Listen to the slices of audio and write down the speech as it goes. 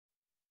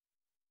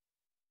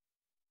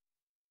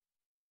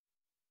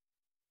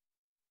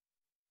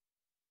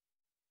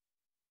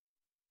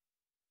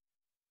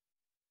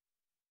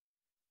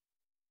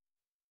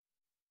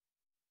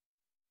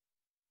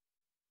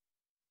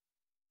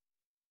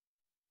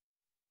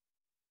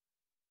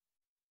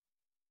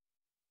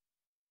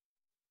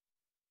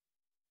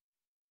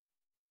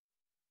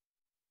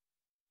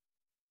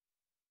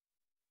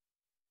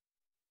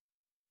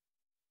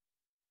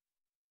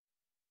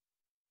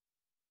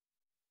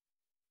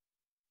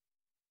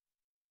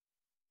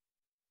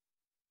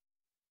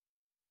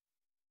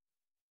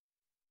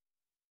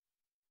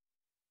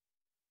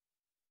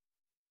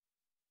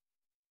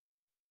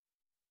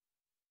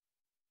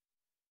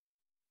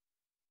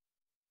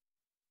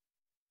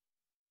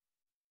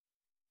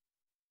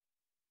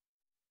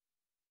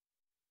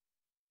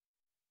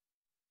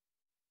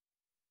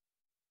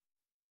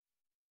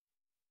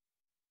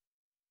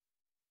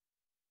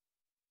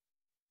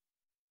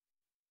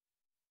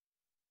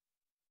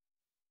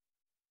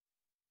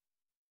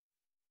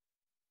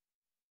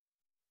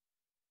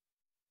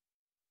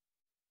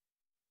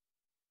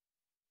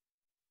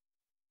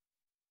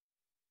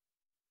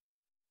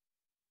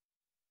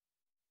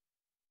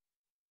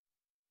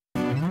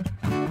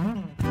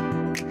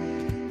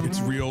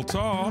Real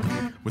Talk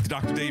with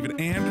Dr.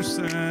 David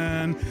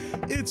Anderson.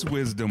 It's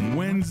Wisdom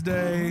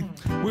Wednesday.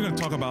 We're going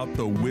to talk about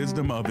the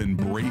wisdom of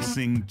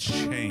embracing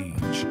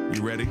change.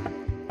 You ready?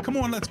 Come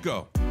on, let's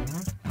go.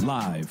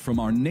 Live from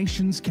our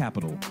nation's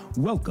capital,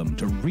 welcome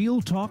to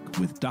Real Talk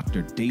with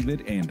Dr.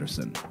 David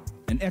Anderson.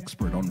 An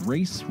expert on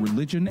race,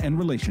 religion, and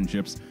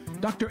relationships,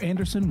 Dr.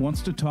 Anderson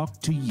wants to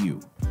talk to you.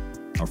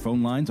 Our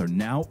phone lines are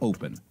now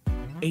open.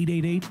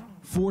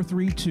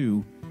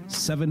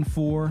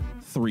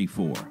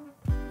 888-432-7434.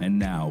 And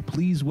now,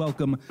 please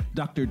welcome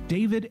Dr.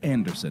 David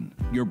Anderson,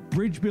 your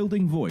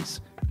bridge-building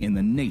voice in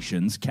the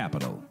nation's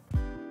capital.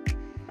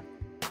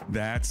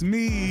 That's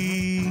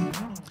me,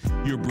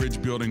 your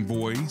bridge-building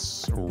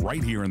voice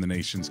right here in the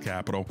nation's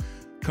capital,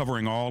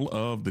 covering all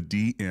of the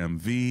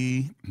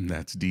DMV,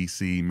 that's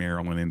D.C.,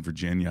 Maryland, and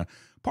Virginia,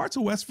 parts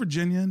of West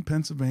Virginia and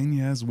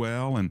Pennsylvania as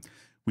well, and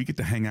we get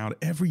to hang out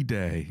every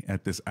day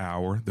at this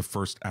hour, the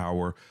first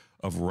hour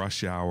of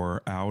rush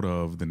hour out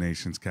of the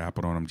nation's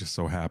capital, and I'm just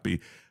so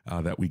happy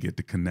that we get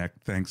to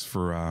connect. Thanks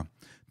for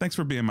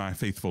being my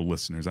faithful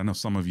listeners. I know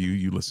some of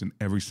you listen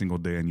every single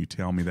day, and you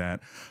tell me that.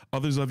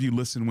 Others of you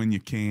listen when you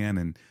can,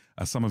 and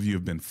some of you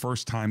have been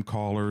first-time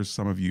callers.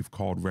 Some of you have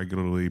called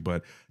regularly,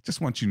 but just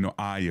want you to know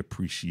I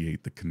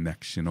appreciate the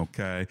connection,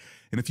 okay?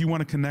 And if you want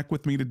to connect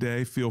with me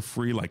today, feel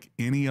free, like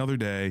any other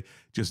day,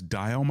 just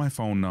dial my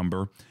phone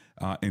number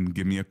and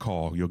give me a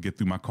call. You'll get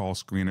through my call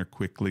screener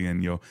quickly,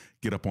 and you'll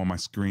get up on my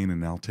screen,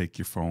 and I'll take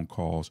your phone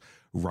calls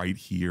right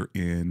here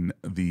in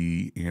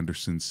the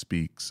Anderson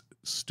Speaks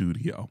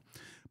studio.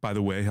 By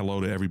the way,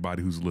 hello to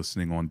everybody who's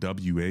listening on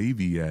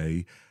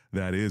WAVA.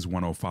 That is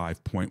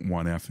 105.1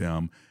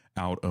 FM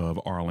out of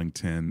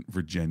Arlington,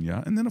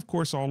 Virginia. And then, of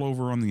course, all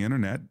over on the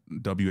internet,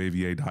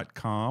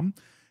 WAVA.com.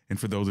 And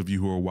for those of you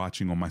who are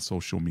watching on my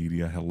social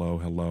media, hello.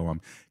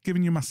 I'm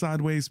giving you my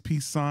sideways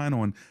peace sign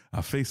on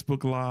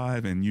Facebook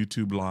Live and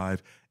YouTube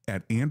Live.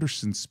 At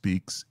Anderson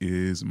Speaks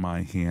is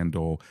my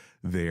handle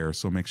there.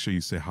 So make sure you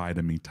say hi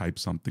to me, type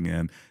something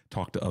in,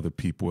 talk to other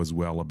people as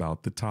well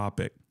about the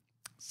topic.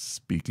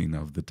 Speaking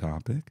of the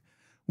topic,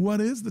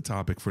 what is the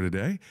topic for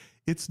today?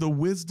 It's the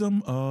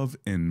wisdom of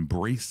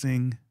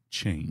embracing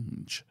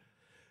change.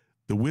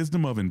 The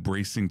wisdom of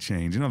embracing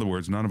change. In other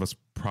words, none of us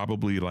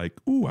probably like,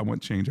 ooh, I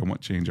want change, I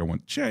want change, I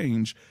want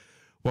change.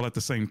 Well, at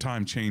the same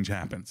time, change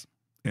happens.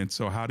 And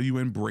so how do you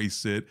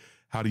embrace it?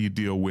 How do you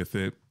deal with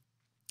it?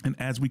 And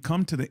as we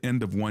come to the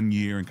end of one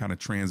year and kind of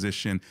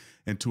transition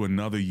into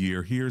another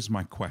year, here's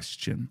my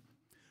question.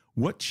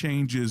 What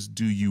changes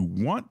do you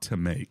want to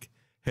make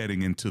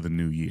heading into the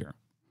new year?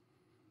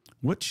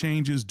 What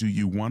changes do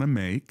you want to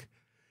make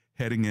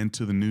heading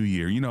into the new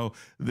year? You know,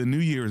 the new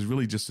year is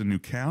really just a new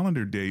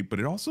calendar date, but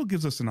it also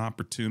gives us an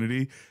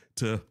opportunity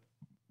to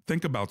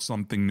think about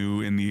something new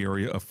in the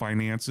area of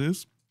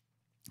finances,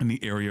 in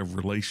the area of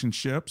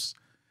relationships,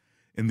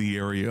 in the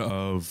area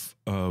of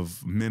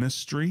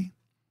ministry,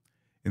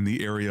 in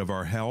the area of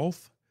our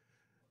health.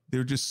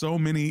 There are just so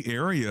many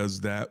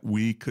areas that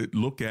we could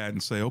look at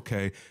and say,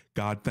 okay,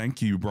 God,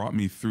 thank you, you brought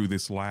me through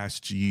this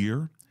last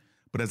year.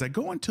 But as I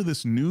go into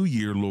this new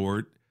year,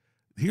 Lord,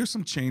 here's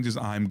some changes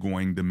I'm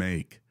going to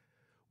make.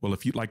 Well,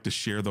 if you'd like to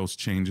share those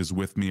changes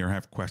with me or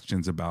have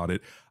questions about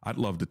it, I'd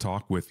love to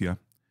talk with you.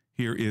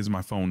 Here is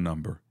my phone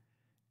number,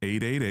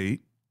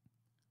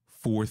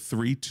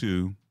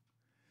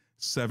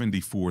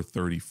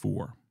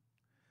 888-432-7434.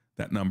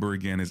 That number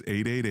again is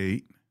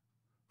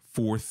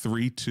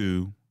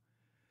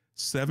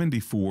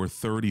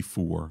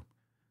 888-432-7434.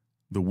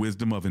 The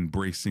wisdom of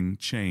embracing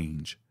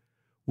change.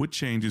 What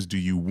changes do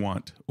you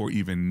want or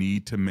even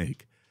need to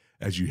make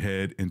as you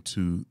head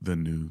into the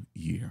new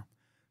year?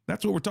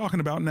 That's what we're talking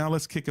about. Now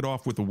let's kick it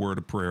off with a word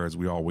of prayer, as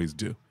we always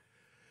do.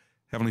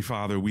 Heavenly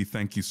Father, we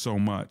thank you so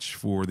much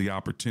for the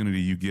opportunity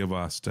you give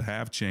us to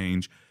have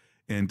change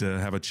and to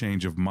have a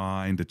change of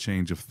mind, a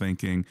change of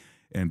thinking.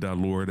 And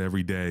Lord,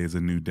 every day is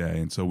a new day.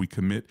 And so we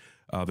commit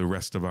the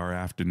rest of our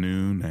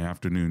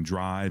afternoon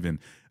drive, and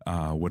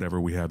whatever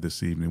we have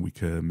this evening, we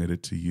commit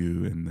it to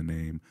you in the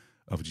name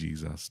of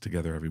Jesus.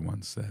 Together,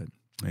 everyone said,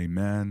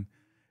 amen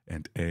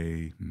and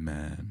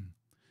amen.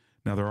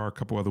 Now, there are a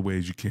couple other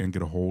ways you can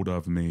get a hold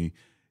of me.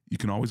 You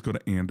can always go to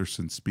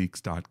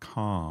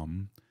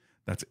andersonspeaks.com.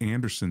 That's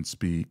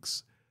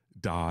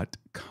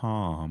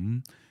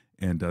andersonspeaks.com.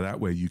 And that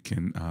way you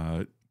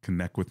can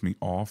connect with me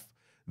off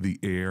the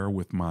air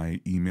with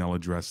my email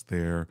address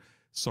there.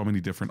 So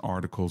many different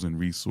articles and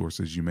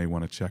resources you may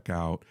want to check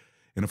out.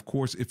 And of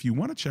course, if you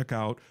want to check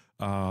out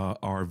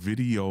our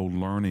video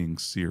learning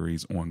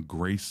series on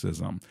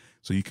Gracism,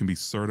 so you can be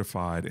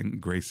certified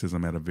in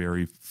Gracism at a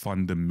very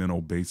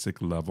fundamental,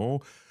 basic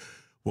level,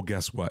 well,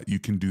 guess what? You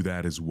can do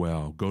that as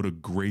well. Go to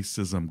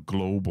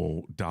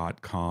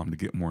gracismglobal.com to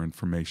get more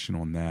information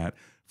on that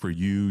for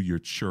you, your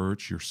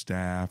church, your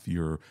staff,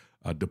 your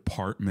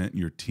department,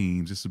 your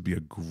teams. This would be a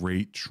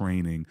great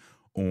training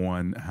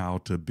on how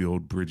to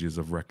build bridges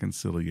of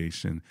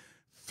reconciliation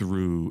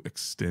through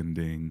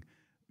extending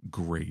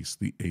grace,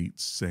 the 8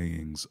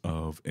 sayings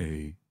of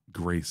a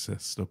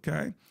gracist,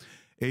 okay?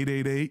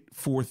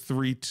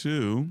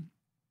 888-432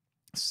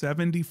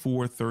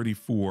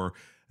 7434.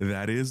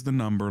 That is the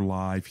number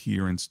live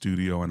here in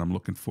studio. And I'm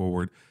looking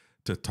forward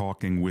to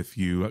talking with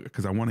you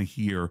because I want to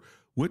hear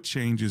what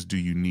changes do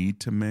you need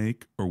to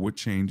make or what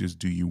changes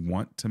do you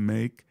want to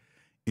make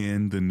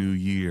in the new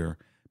year.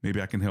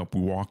 Maybe I can help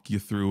walk you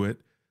through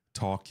it,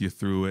 talk you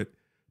through it,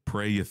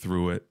 pray you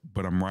through it.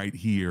 But I'm right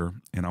here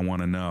and I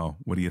want to know,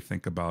 what do you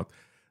think about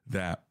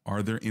that?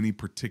 Are there any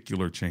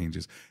particular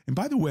changes? And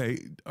by the way,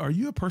 are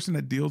you a person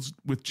that deals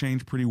with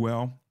change pretty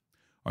well?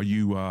 Are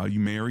you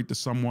married to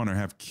someone or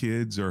have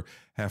kids or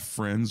have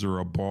friends or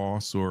a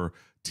boss or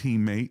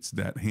teammates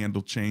that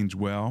handle change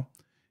well?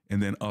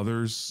 And then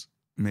others,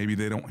 maybe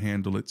they don't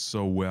handle it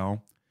so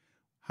well.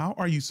 How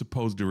are you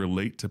supposed to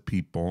relate to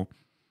people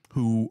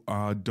who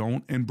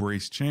don't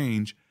embrace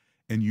change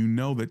and you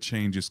know that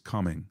change is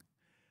coming?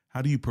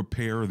 How do you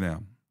prepare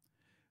them?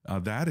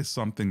 That is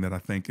something that I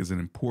think is an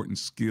important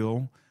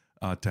skill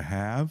to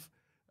have.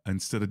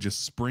 Instead of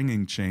just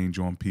springing change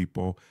on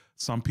people,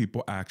 some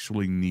people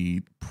actually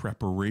need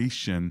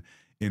preparation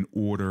in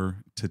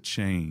order to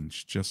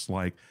change, just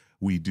like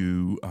we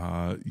do,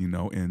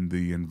 in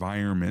the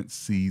environment,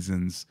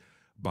 seasons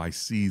by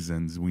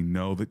seasons. We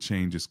know that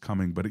change is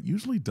coming, but it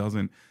usually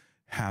doesn't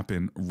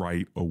happen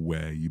right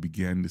away. You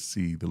begin to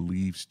see the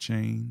leaves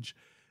change,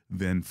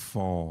 then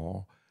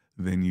fall.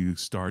 Then you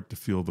start to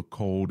feel the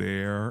cold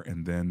air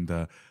and then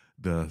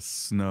the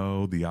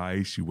snow, the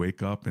ice. You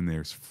wake up and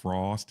there's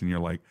frost and you're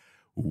like,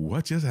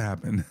 what just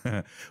happened?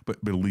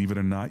 But believe it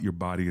or not, your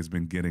body has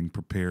been getting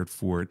prepared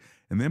for it.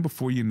 And then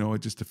before you know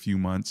it, just a few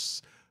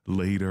months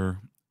later,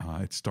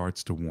 it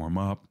starts to warm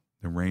up.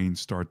 The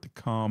rains start to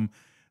come.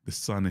 The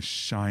sun is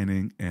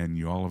shining and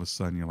you all of a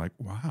sudden you're like,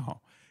 wow,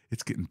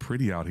 it's getting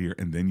pretty out here.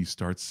 And then you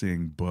start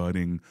seeing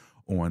budding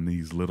on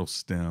these little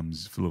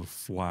stems, little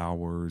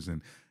flowers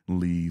and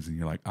leaves. And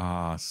you're like,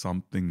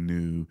 something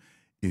new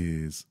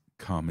is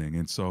coming.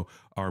 And so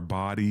our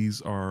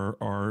bodies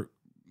are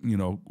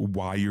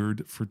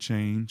wired for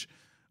change.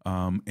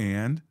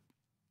 And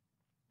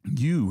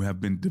you have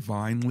been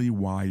divinely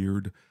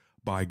wired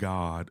by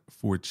God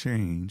for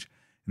change.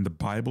 And the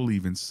Bible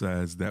even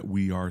says that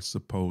we are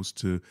supposed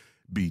to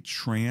be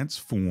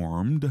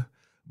transformed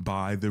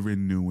by the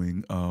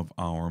renewing of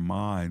our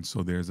mind.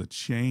 So there's a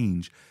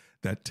change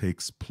that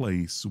takes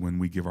place when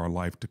we give our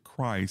life to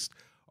Christ.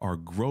 Our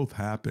growth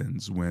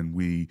happens when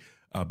we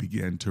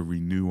begin to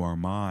renew our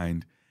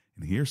mind.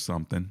 And here's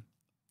something: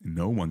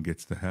 no one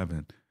gets to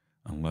heaven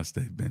unless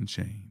they've been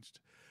changed.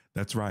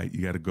 That's right.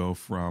 You got to go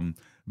from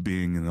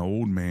being an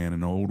old man,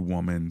 an old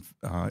woman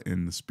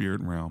in the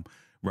spirit realm,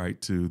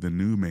 right, to the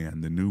new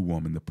man, the new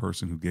woman, the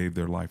person who gave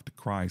their life to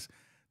Christ.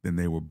 Then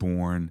they were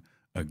born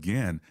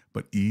again.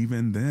 But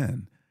even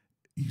then,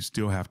 you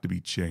still have to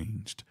be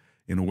changed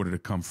in order to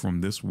come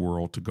from this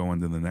world to go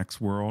into the next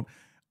world.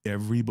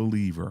 Every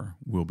believer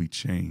will be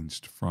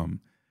changed from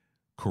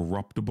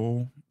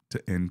corruptible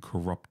to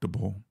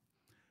incorruptible,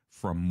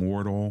 from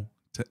mortal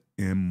to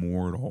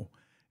immortal.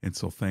 And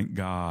so thank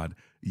God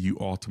you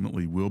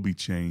ultimately will be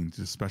changed,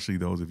 especially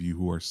those of you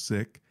who are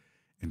sick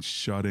and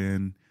shut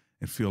in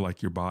and feel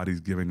like your body's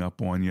giving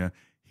up on you.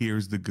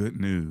 Here's the good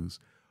news.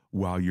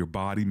 While your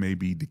body may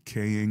be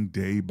decaying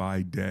day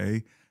by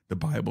day, the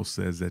Bible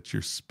says that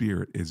your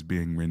spirit is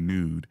being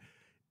renewed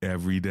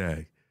every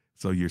day.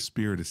 So your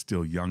spirit is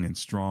still young and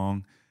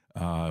strong,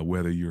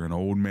 whether you're an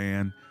old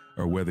man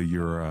or whether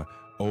you're an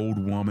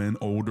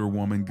older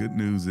woman. Good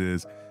news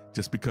is,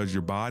 just because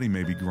your body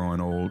may be growing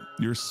old,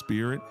 your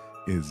spirit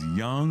is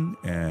young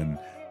and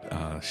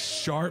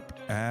sharp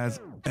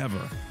as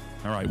ever.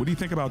 All right, what do you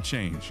think about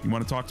change? You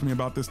want to talk to me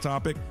about this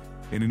topic?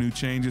 Any new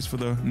changes for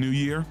the new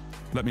year?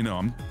 Let me know.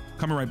 I'm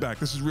coming right back.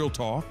 This is Real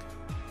Talk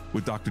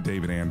with Dr.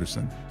 David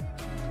Anderson.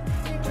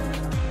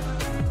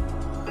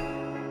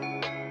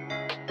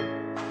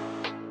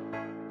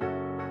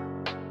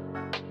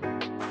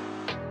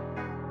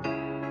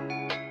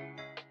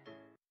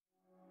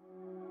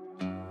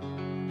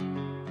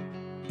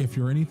 If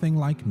you're anything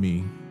like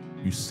me,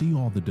 you see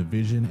all the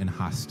division and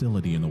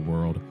hostility in the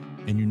world,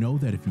 and you know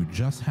that if you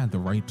just had the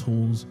right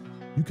tools,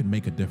 you could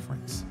make a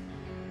difference.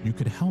 You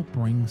could help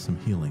bring some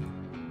healing.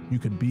 You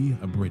could be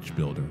a bridge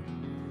builder.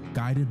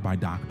 Guided by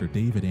Dr.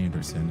 David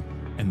Anderson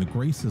and the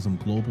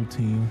Gracism Global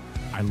team,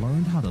 I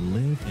learned how to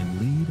live and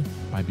lead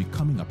by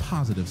becoming a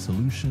positive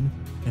solution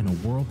in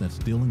a world that's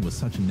dealing with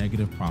such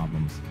negative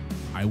problems.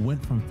 I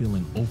went from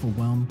feeling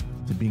overwhelmed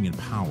to being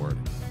empowered,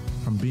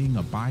 from being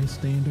a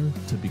bystander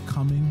to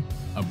becoming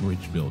a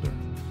bridge builder.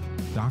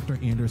 Dr.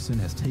 Anderson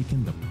has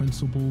taken the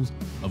principles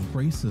of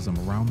Gracism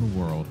around the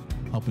world,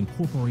 helping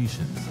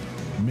corporations,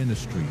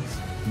 ministries,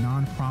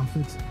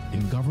 nonprofits,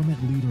 and government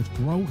leaders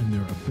grow in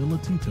their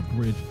ability to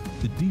bridge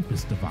the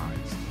deepest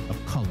divides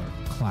of color,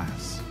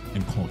 class,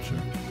 and culture.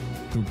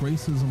 Through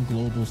Gracism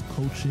Global's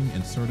coaching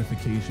and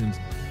certifications,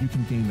 you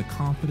can gain the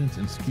confidence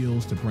and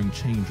skills to bring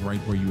change right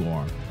where you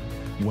are.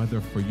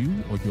 Whether for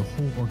you or your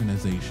whole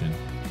organization,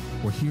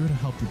 we're here to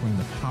help you bring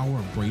the power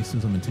of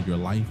Gracism into your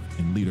life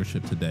and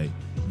leadership today.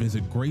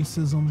 Visit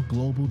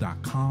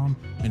GracismGlobal.com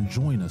and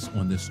join us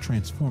on this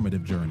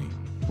transformative journey.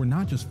 We're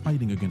not just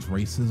fighting against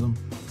racism,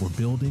 we're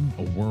building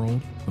a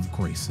world of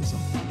gracism.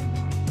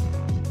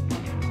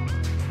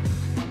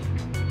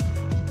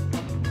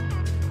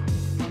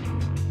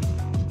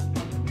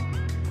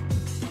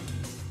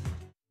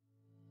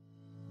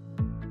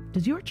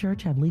 Does your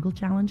church have legal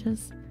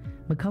challenges?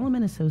 McCullum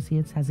and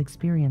Associates has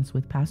experience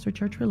with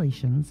pastor-church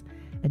relations,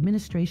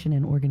 administration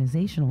and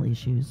organizational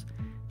issues,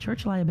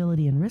 church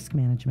liability and risk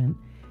management,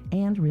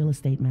 and real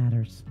estate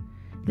matters.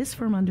 This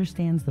firm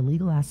understands the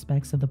legal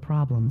aspects of the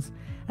problems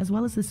as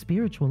well as the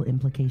spiritual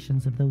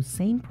implications of those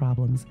same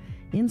problems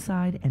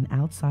inside and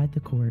outside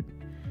the court.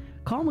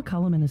 Call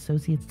McCullum and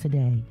Associates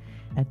today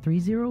at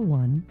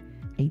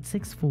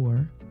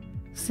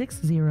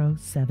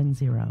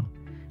 301-864-6070.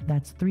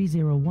 That's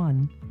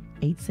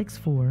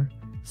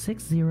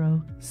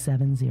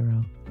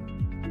 301-864-6070.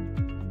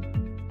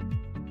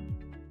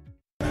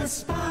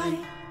 Best Buy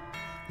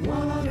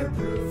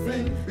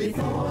waterproofing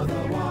before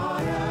the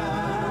water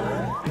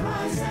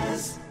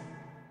rises.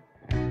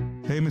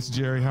 Hey, Miss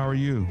Jerry, how are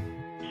you?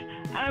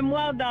 I'm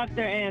well,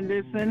 Dr.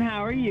 Anderson.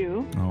 How are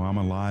you? Oh, I'm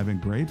alive and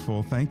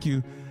grateful. Thank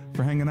you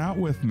for hanging out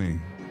with me.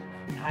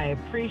 I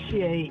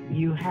appreciate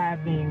you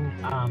having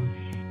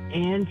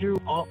Andrew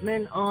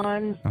Altman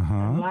on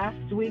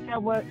last week, I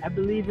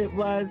believe it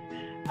was,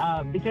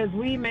 because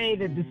we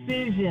made a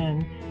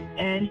decision,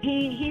 and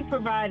he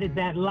provided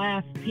that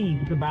last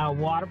piece about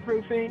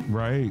waterproofing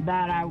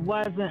that I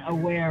wasn't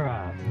aware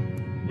of.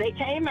 They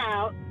came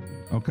out.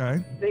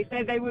 Okay. They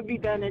said they would be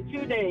done in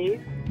 2 days.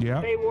 Yeah.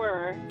 They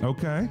were.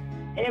 Okay.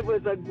 It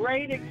was a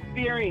great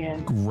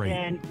experience. Great.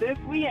 And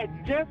we had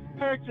just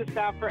purchased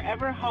our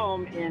forever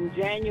home in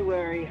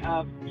January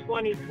of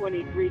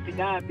 2023. To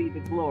God be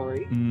the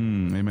glory.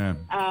 Amen.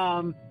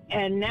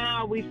 And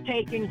now we've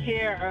taken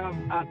care of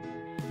a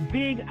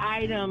big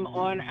item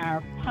on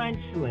our punch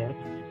list.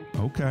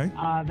 Okay.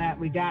 That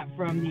we got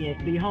from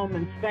the home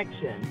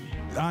inspection.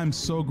 I'm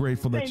so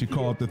grateful that Thank you you.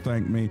 called to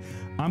thank me.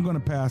 I'm going to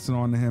pass it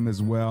on to him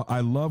as well. I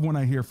love when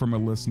I hear from a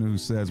listener who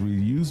says we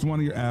used one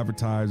of your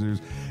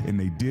advertisers and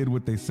they did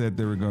what they said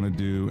they were going to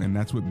do. And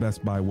that's what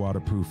Best Buy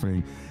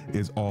Waterproofing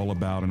is all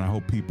about. And I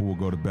hope people will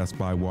go to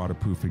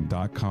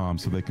bestbuywaterproofing.com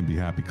so they can be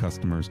happy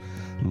customers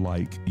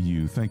like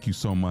you. Thank you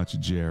so much,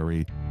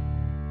 Jerry.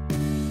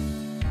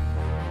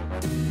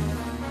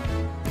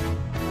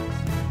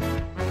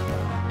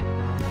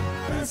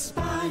 Best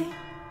Buy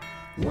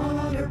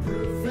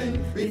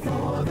waterproofing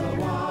before the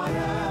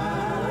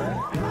water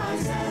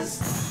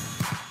rises.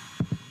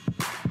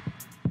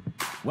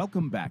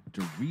 Welcome back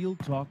to Real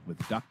Talk with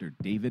Dr.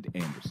 David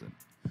Anderson.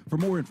 For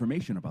more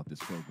information about this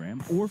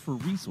program or for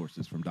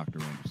resources from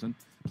Dr. Anderson,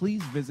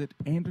 please visit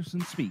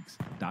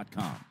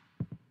andersonspeaks.com.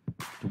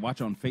 To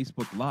watch on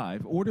Facebook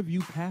Live or to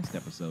view past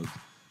episodes,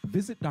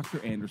 visit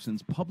Dr.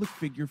 Anderson's public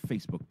figure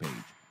Facebook page.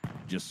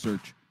 Just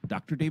search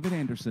Dr. David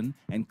Anderson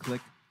and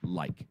click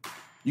like.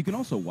 You can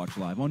also watch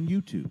live on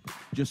YouTube.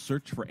 Just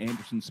search for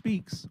Anderson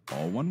Speaks,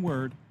 all one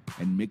word,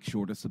 and make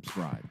sure to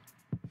subscribe.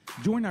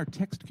 Join our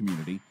text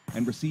community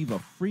and receive a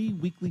free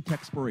weekly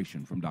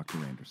textpiration from Dr.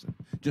 Anderson.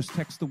 Just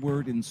text the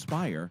word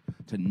INSPIRE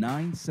to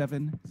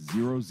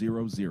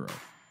 97000.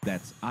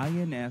 That's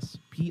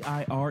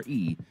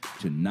INSPIRE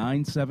to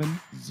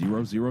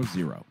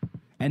 97000.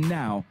 And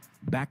now,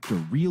 back to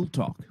Real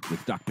Talk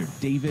with Dr.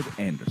 David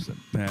Anderson.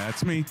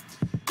 That's me.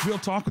 Real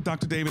Talk with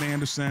Dr. David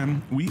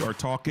Anderson. We are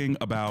talking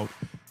about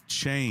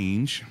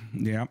change.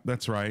 Yeah,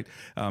 that's right.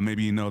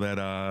 Maybe you know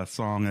that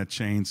song, that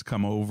Chains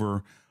Come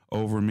Over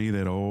Me,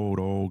 that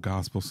old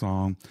gospel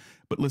song.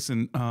 But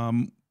listen,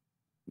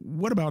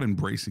 what about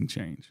embracing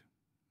change?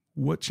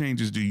 What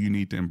changes do you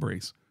need to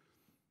embrace?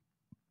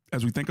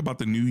 As we think about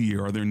the new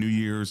year, are there New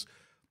Year's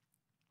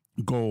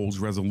goals,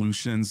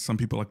 resolutions? Some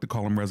people like to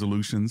call them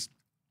resolutions.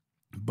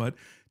 But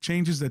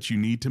changes that you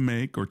need to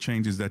make or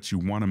changes that you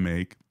want to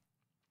make,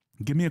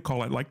 give me a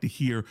call. I'd like to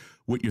hear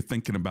what you're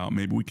thinking about.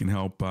 Maybe we can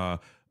help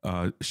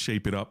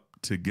shape it up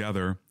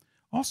together.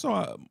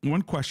 Also,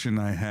 one question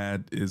I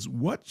had is,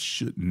 what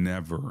should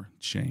never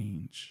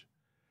change?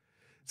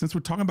 Since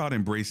we're talking about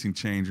embracing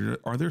change,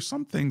 are there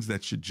some things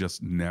that should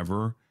just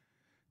never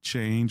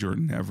change or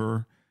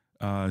never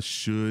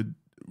should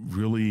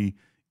really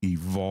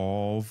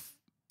evolve?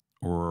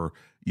 Or,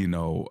 you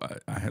know,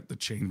 I have to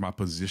change my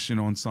position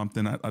on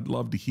something. I'd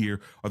love to hear,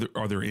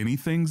 are there any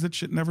things that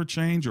should never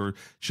change, or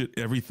should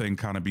everything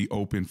kind of be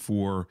open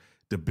for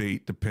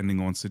debate depending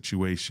on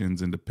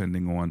situations and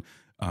depending on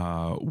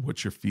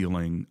what you're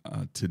feeling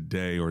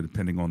today, or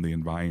depending on the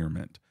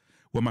environment?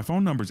 Well, my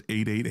phone number is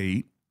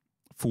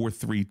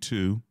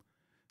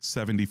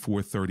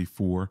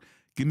 888-432-7434.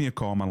 Give me a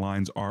call. My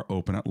lines are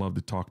open. I'd love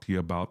to talk to you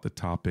about the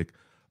topic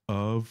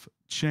of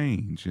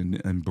change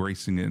and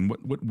embracing it, and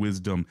what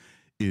wisdom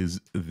is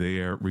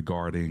there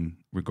regarding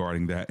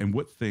that, and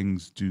what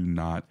things do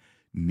not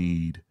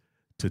need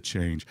to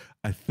change.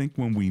 I think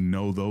when we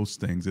know those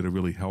things, it'll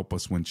really help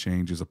us when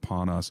change is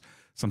upon us.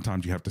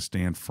 Sometimes you have to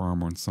stand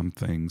firm on some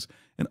things,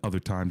 and other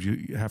times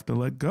you have to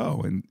let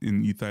go. And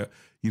you thought,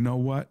 you know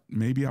what,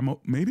 maybe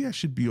I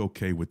should be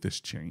okay with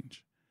this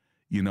change,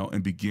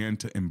 and begin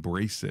to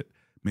embrace it,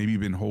 Maybe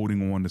you've been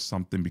holding on to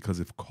something because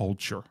of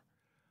culture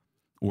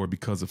or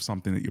because of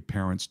something that your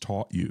parents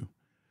taught you,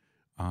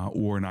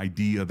 or an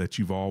idea that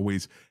you've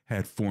always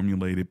had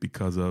formulated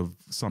because of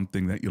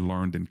something that you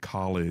learned in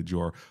college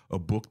or a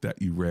book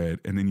that you read.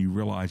 And then you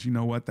realize, you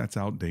know what, that's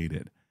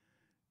outdated.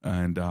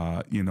 And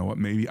you know what,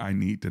 maybe I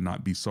need to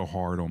not be so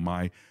hard on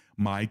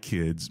my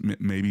kids.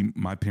 Maybe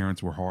my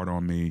parents were hard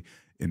on me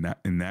in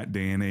that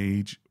day and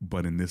age,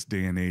 but in this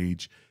day and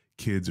age,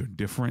 kids are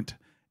different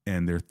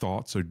and their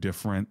thoughts are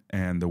different,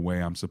 and the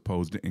way I'm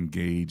supposed to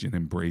engage and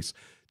embrace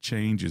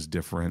change is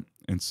different.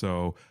 And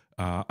so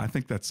I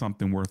think that's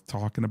something worth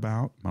talking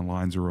about. My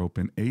lines are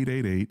open,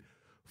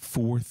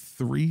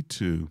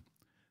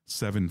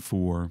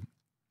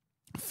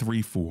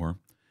 888-432-7434.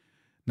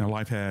 Now,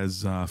 life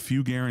has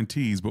few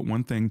guarantees, but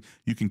one thing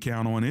you can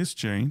count on is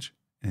change.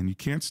 And you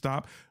can't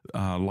stop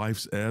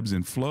life's ebbs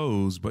and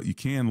flows, but you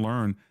can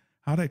learn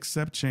how to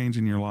accept change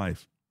in your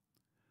life.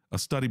 A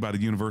study by the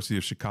University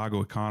of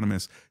Chicago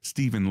economist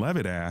Stephen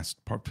Levitt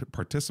asked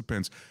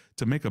participants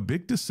to make a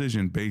big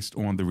decision based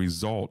on the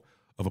result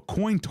of a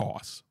coin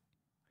toss.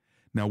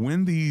 Now,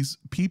 when these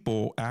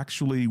people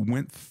actually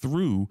went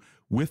through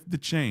with the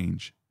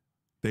change,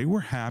 they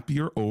were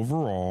happier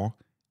overall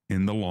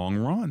in the long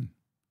run.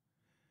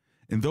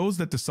 And those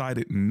that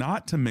decided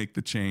not to make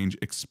the change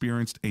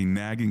experienced a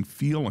nagging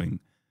feeling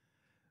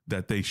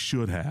that they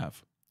should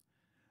have.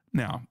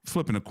 Now,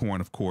 flipping a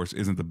coin, of course,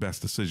 isn't the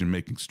best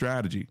decision-making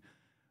strategy.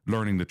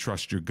 Learning to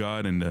trust your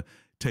gut and to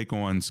take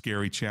on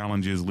scary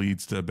challenges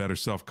leads to better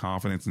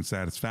self-confidence and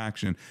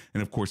satisfaction.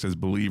 And of course, as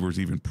believers,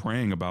 even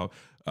praying about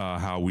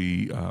how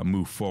we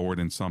move forward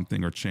in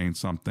something or change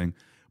something.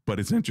 But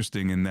it's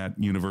interesting in that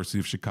University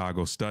of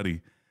Chicago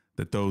study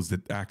that those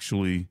that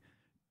actually,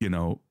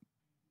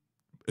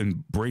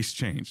 embrace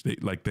change, they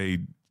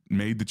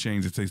made the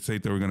change that they say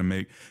they were going to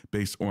make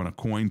based on a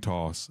coin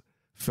toss,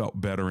 felt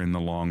better in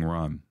the long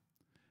run.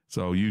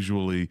 So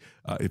usually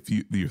if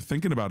you're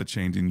thinking about a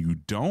change and you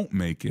don't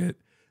make it,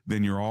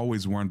 then you're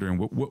always wondering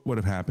what would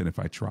have happened if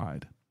I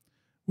tried?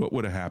 What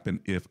would have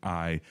happened if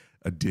I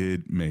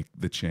did make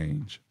the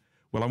change?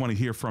 Well, I want to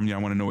hear from you. I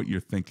want to know what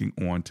you're thinking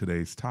on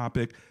today's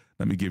topic.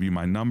 Let me give you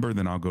my number,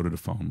 then I'll go to the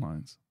phone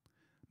lines.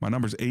 My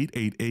number is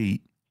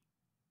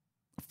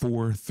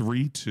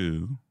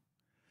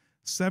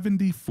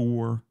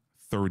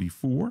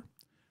 888-432-7434,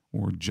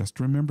 or just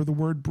remember the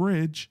word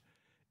bridge,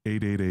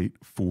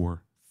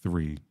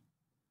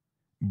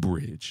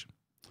 888-43-BRIDGE.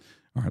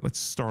 All right, let's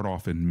start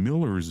off in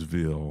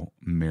Millersville,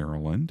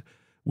 Maryland,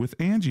 with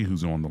Angie,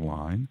 who's on the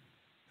line.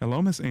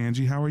 Hello, Miss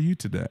Angie. How are you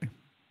today?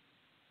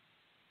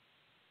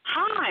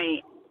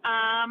 Hi.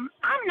 I'm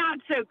not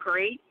so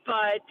great,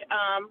 but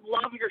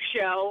love your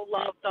show.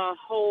 Love the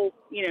whole,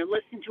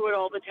 listen to it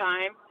all the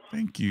time.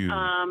 Thank you.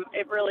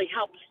 It really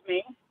helps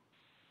me.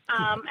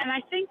 And I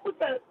think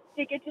to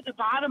get to the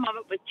bottom of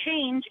it with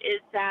change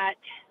is that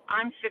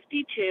I'm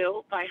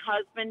 52. My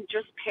husband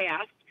just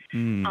passed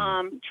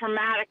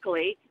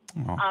traumatically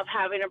of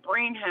having a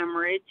brain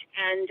hemorrhage.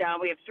 And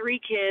we have 3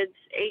 kids,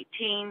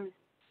 18,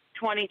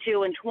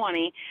 22, and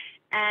 20.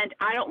 And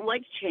I don't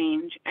like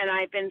change. And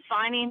I've been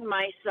finding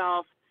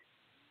myself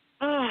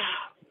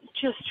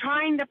just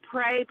trying to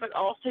pray, but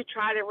also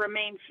try to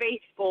remain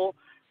faithful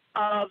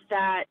of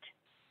that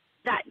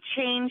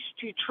change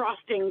to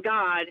trust in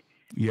God.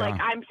 Yeah.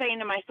 Like I'm saying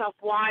to myself,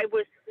 why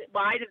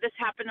did this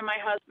happen to my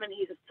husband?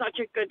 He's such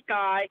a good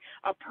guy,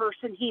 a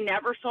person. He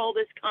never saw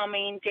this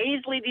coming.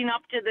 Days leading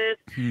up to this,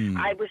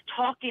 I was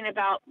talking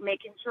about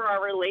making sure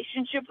our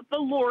relationship with the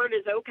Lord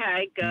is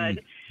okay,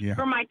 good. Yeah.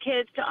 For my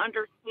kids to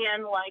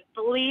understand, like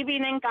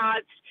believing in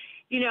God's,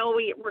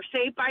 we're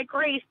saved by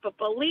grace, but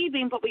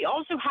believing, but we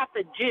also have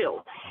to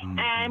do.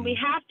 And we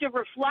have to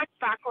reflect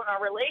back on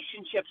our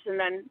relationships. And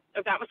then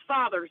that was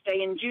Father's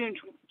Day in June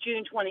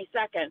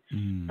 22nd.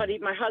 But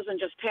my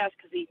husband just passed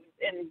because he's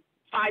in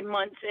 5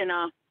 months in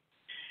a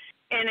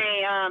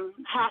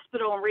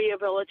hospital and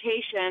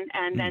rehabilitation,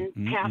 and then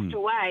passed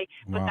away.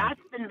 But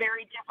that's been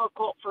very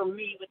difficult for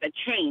me with the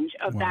change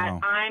of that.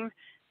 I'm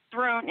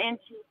thrown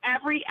into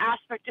every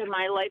aspect of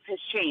my life has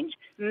changed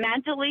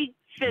mentally,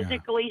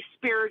 physically,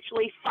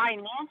 spiritually,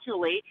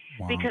 financially,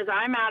 because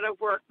I'm out of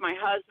work. My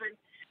husband,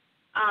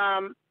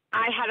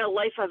 I had a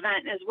life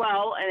event as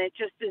well, and it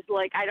just is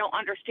like I don't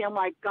understand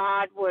why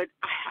God would.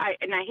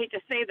 And I hate to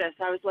say this,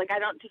 I was like, I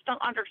don't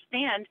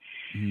understand.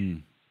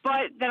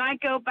 But then I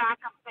go back,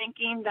 I'm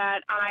thinking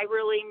that I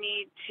really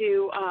need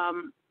to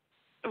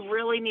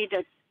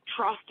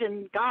trust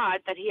in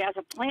God that He has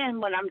a plan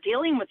when I'm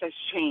dealing with this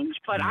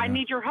change. But I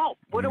need your help.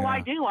 What do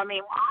I do? I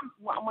mean,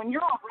 when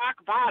you're on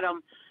rock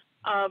bottom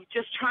of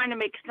just trying to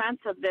make sense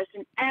of this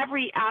in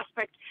every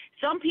aspect,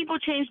 some people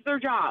change their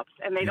jobs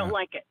and they don't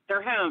like it.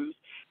 Their homes.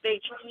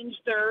 They change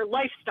their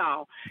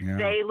lifestyle.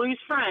 They lose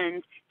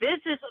friends. This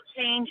is a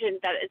change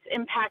that has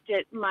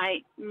impacted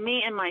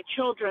me and my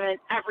children in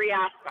every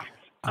aspect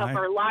of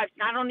our lives.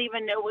 And I don't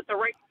even know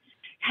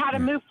how to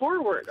move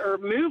forward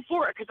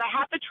because I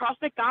have to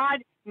trust that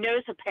God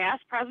knows the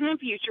past, present, and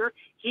future.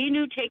 He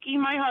knew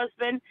taking my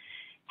husband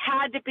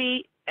had to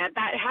be that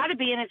had to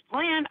be in his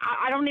plan.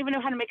 I don't even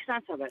know how to make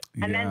sense of it.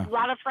 And then a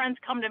lot of friends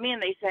come to me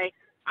and they say,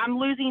 I'm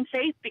losing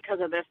faith because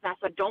of this. And I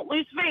said, don't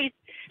lose faith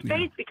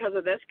because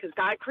of this, because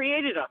God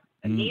created us.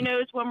 And he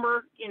knows when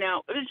we're, it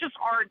was just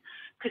hard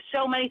because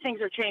so many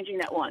things are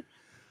changing at once.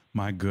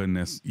 My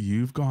goodness,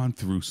 you've gone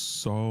through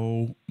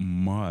so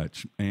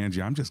much.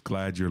 Angie, I'm just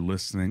glad you're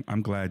listening.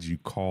 I'm glad you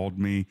called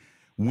me.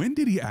 When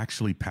did he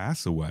actually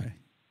pass away?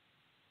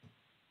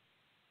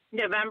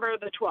 November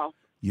the 12th.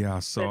 Yeah,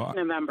 so this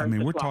November. I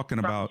mean, we're talking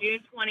about June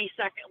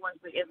 22nd was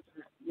the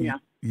incident. Yeah.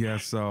 Yeah,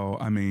 so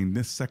I mean,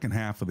 this second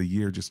half of the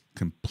year just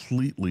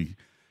completely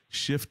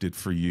shifted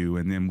for you,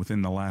 and then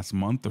within the last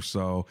month or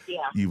so,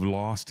 you've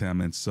lost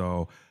him, and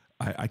so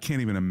I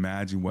can't even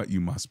imagine what you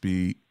must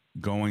be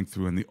going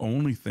through. And the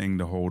only thing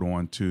to hold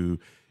on to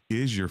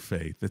is your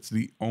faith. It's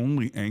the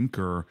only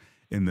anchor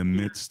in the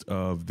midst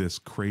of this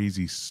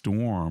crazy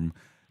storm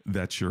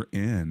that you're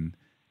in.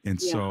 And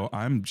so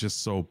I'm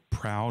just so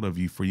proud of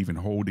you for even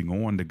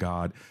holding on to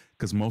God,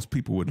 because most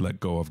people would let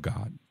go of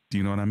God. Do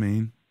you know what I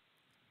mean?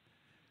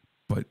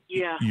 But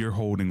you're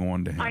holding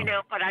on to him. I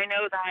know, but I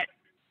know that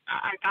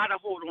I got to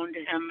hold on to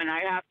him. And I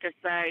have to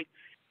say,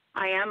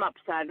 I am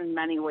upset in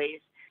many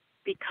ways,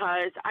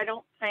 because I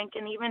don't think,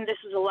 and even this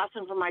is a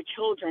lesson for my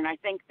children, I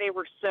think they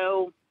were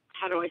so,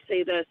 how do I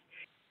say this?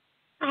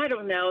 I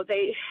don't know.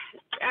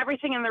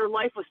 Everything in their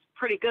life was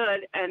pretty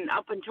good, and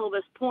up until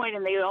this point,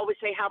 and they always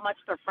say how much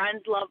their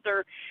friends love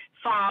their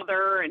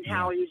father and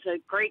how he's a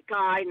great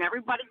guy, and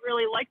everybody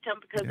really liked him,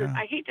 because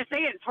I hate to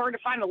say it, it's hard to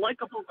find a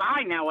likable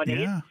guy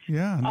nowadays.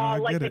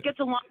 That gets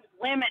along with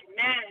women,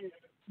 men,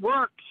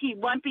 work. He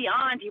went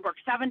beyond. He worked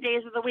 7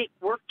 days of the week,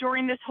 worked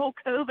during this whole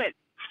COVID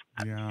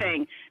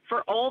thing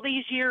for all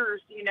these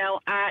years,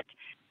 at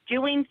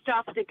doing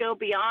stuff to go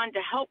beyond to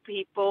help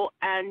people,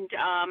 and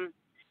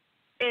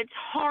it's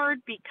hard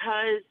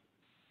because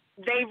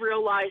they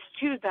realize,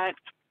 too, that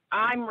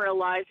I'm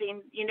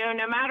realizing,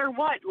 no matter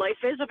what,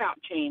 life is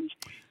about change.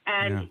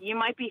 And you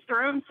might be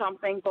thrown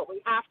something, but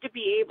we have to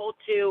be able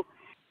to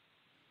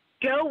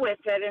go with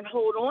it and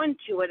hold on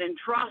to it and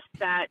trust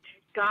that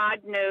God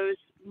knows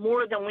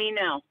more than we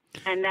know.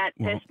 And that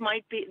this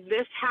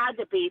had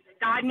to be,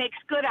 God makes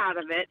good out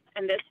of it,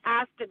 and this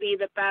has to be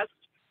the best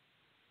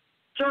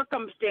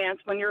circumstance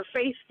when you're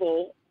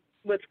faithful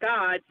with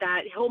God,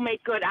 that he'll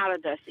make good out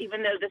of this,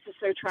 even though this is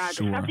so tragic.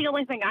 Sure. That's the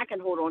only thing I can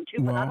hold on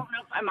to, but I don't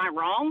know, am I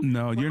wrong?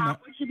 No, you're not.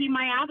 What should be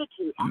my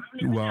attitude? I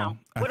don't even know.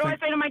 What do I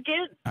say to my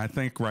kids? I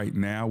think right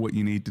now what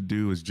you need to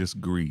do is just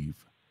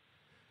grieve.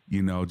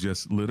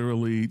 Just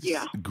literally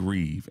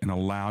grieve and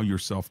allow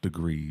yourself to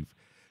grieve.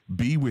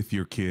 Be with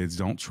your kids.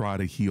 Don't try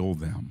to heal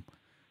them.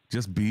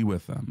 Just be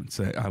with them and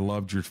say, I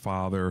loved your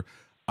father.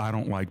 I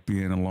don't like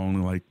being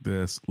alone like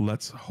this.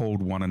 Let's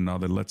hold one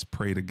another. Let's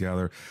pray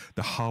together.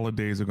 The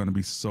holidays are going to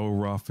be so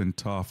rough and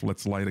tough.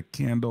 Let's light a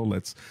candle.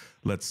 Let's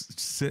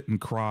sit and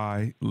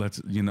cry.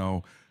 Let's,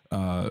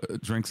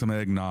 drink some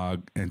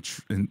eggnog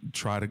and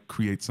try to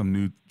create some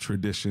new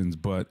traditions,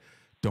 but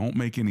don't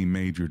make any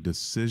major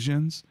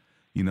decisions.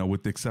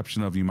 With the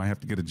exception of you might have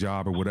to get a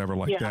job or whatever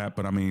like that.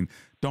 But I mean,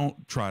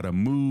 don't try to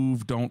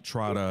move. Don't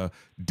try to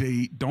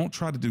date. Don't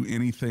try to do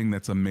anything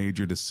that's a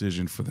major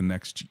decision for the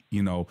next,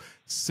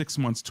 6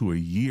 months to a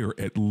year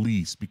at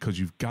least, because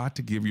you've got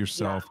to give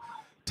yourself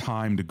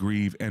time to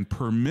grieve and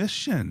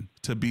permission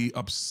to be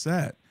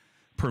upset,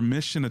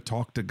 permission to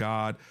talk to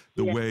God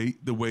the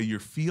way you're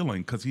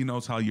feeling, because he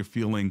knows how you're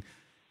feeling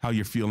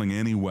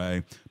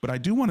anyway. But I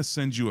do want to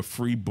send you a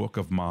free book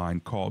of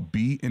mine called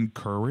Be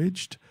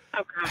Encouraged.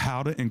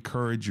 How to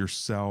encourage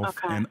yourself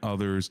and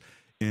others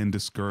in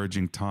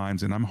discouraging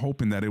times. And I'm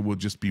hoping that it will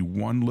just be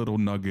one little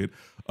nugget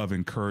of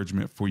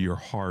encouragement for your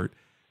heart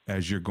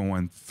as you're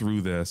going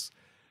through this.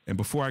 And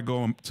before I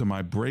go to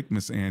my break,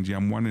 Miss Angie,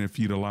 I'm wondering if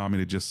you'd allow me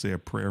to just say a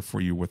prayer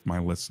for you with my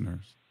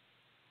listeners.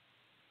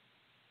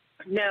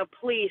 No,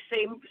 please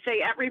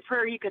say every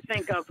prayer you could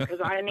think of, because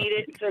I need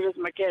it, and so does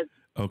my kids.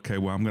 Okay,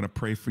 well, I'm going to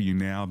pray for you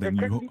now. Then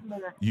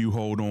you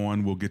hold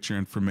on. We'll get your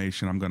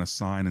information. I'm going to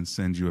sign and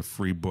send you a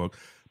free book.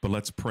 But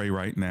let's pray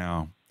right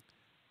now.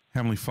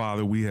 Heavenly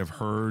Father, we have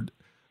heard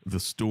the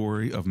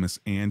story of Miss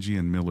Angie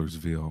in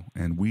Millersville,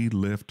 and we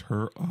lift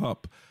her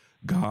up,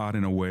 God,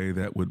 in a way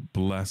that would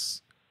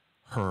bless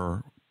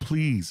her.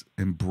 Please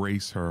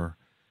embrace her.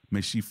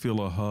 May she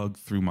feel a hug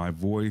through my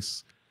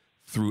voice,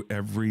 through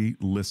every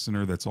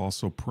listener that's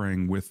also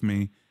praying with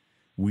me.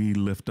 We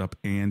lift up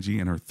Angie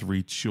and her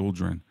 3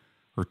 children,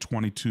 her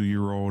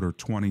 22-year-old, her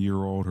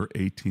 20-year-old, her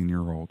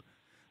 18-year-old.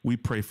 We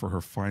pray for her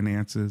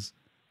finances.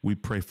 We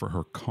pray for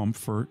her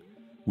comfort.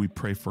 We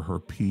pray for her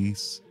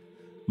peace.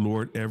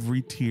 Lord,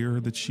 every tear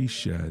that she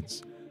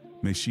sheds,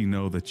 may she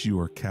know that you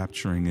are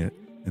capturing it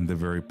in the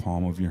very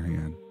palm of your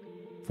hand.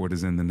 For it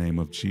is in the name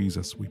of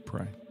Jesus we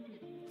pray.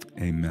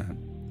 Amen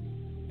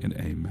and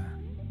amen.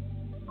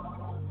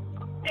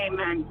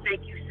 Amen.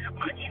 Thank you so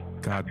much.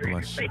 God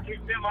bless you. Thank you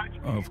so much.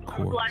 Of course.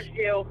 God bless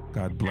you.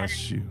 God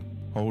bless you.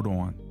 Hold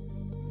on.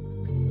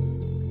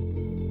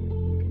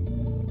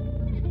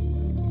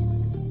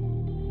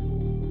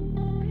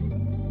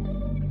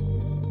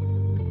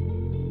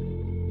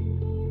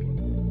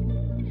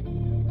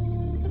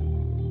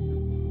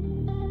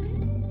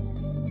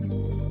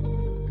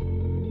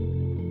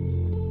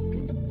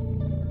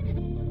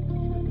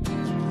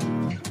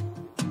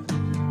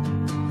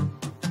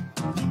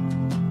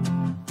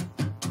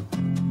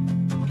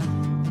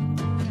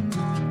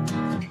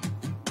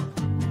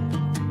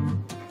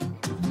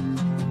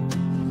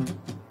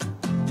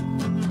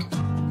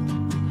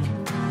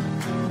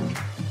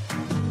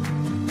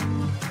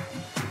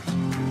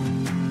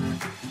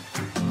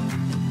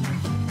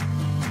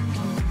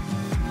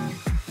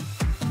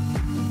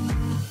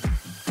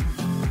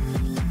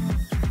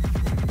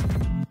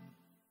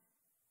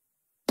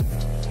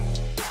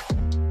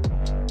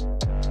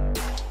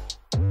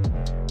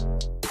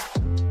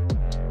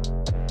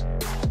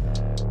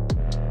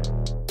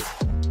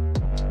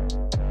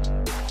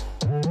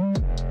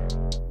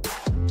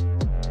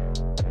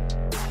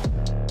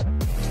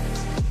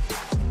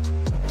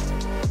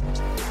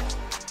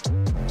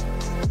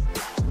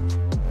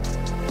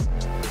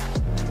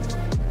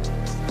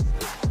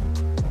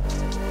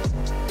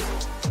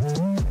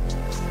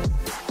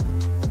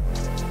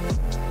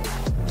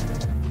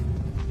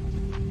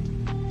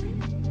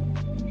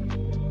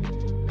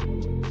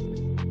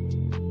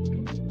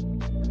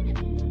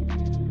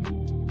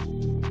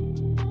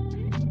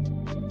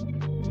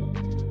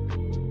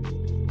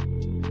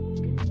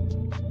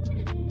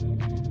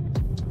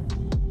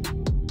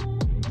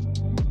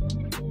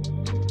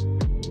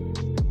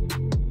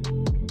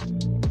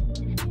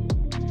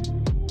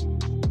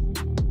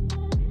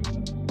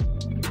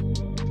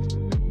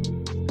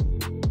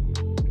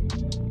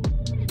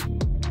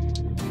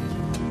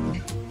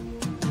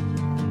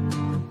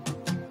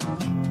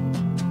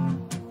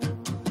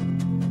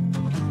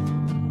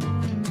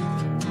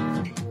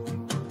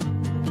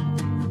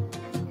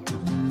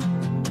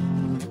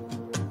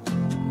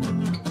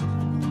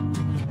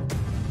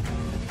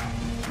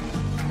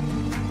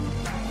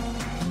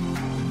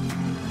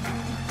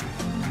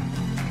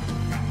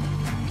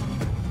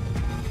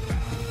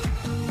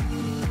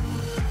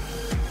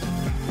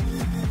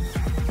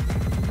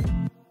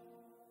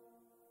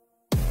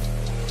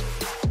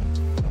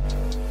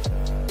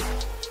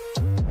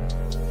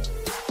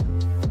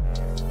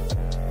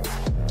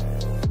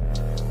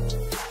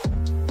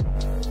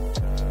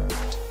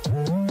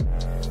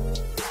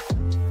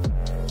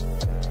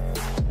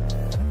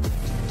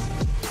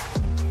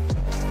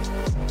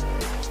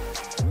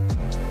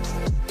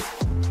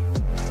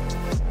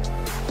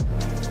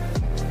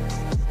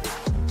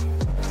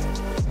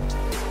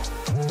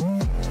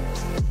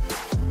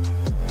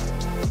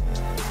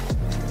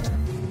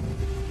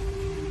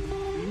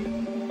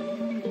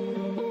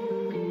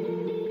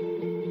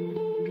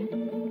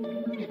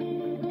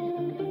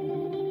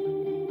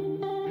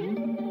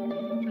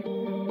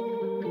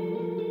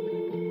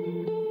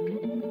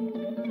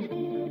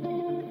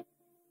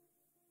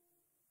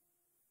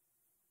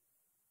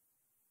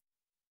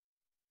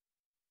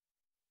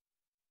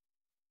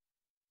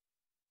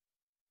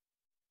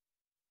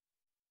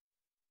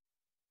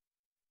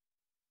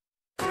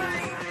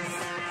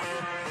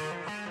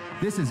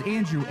 This is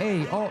Andrew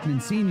A.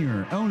 Altman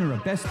Sr., owner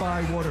of Best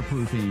Buy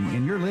Waterproofing,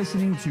 and you're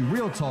listening to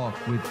Real Talk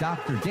with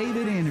Dr.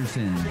 David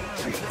Anderson.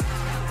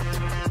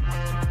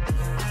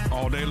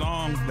 All day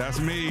long, that's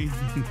me.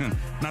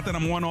 Not that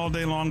I'm one all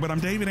day long, but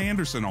I'm David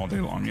Anderson all day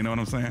long. You know what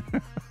I'm saying?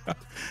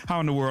 How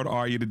in the world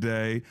are you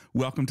today?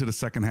 Welcome to the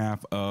second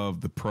half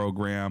of the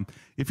program.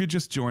 If you're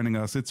just joining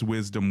us, it's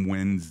Wisdom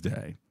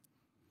Wednesday.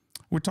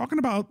 We're talking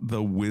about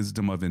the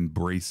wisdom of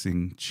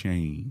embracing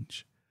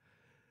change.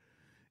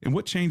 And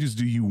what changes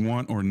do you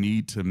want or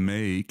need to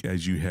make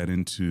as you head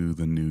into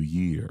the new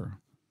year?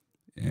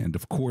 And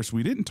of course,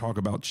 we didn't talk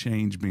about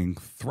change being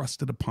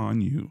thrusted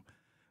upon you,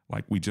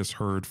 like we just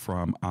heard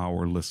from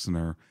our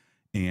listener,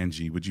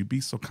 Angie. Would you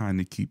be so kind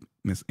to keep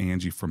Miss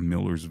Angie from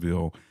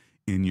Millersville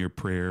in your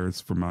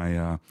prayers for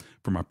my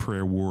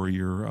prayer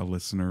warrior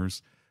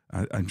listeners?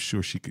 I'm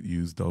sure she could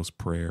use those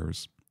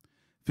prayers.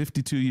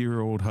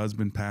 52-year-old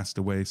husband passed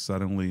away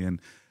suddenly in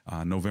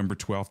November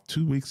 12th,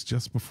 2 weeks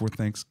just before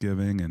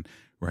Thanksgiving and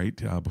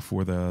right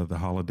before the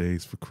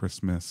holidays for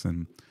Christmas,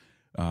 and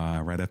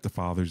right after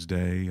Father's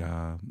Day,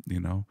 got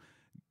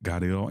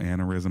ill,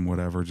 aneurysm,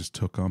 whatever, just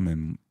took him,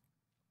 and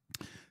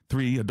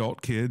 3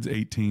 adult kids,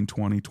 18,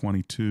 20,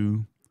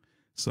 22.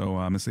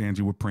 So, Miss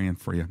Angie, we're praying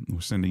for you. We're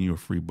sending you a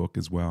free book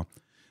as well.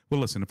 Well,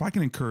 listen, if I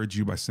can encourage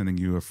you by sending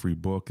you a free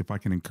book, if I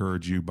can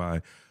encourage you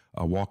by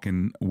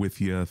walking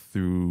with you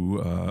through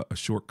a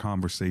short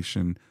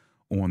conversation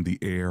on the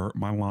air,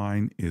 my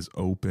line is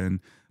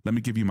open. Let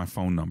me give you my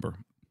phone number.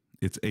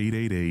 It's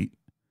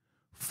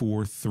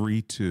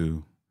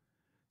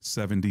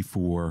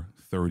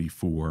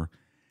 888-432-7434.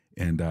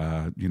 And,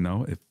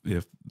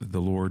 if the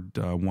Lord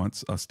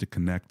wants us to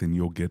connect, then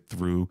you'll get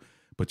through,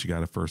 but you got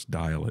to first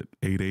dial it.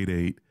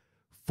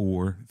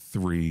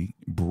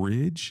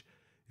 888-43-BRIDGE,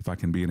 if I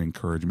can be an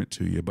encouragement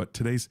to you. But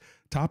today's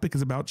topic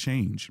is about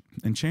change,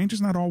 and change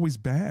is not always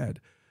bad.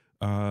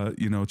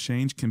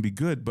 Change can be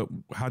good, but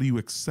how do you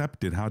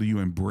accept it? How do you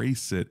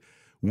embrace it?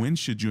 When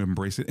should you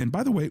embrace it? And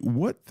by the way,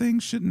 what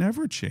things should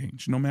never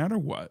change, no matter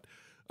what?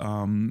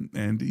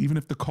 And even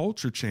if the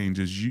culture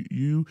changes,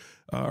 you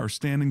are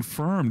standing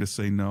firm to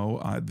say, no,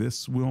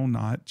 this will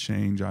not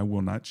change. I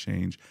will not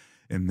change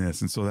in this.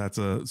 And so that's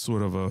a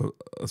sort of a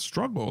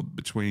struggle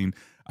between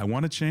I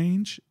want to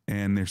change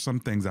and there's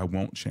some things I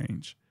won't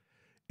change.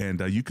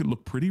 And you could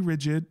look pretty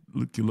rigid,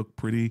 you look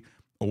pretty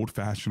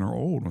old-fashioned or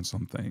old on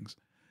some things.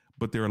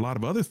 But there are a lot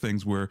of other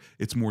things where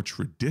it's more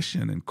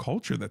tradition and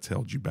culture that's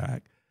held you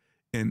back.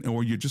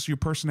 Or you're just your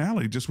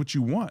personality, just what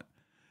you want,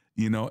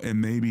 and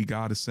maybe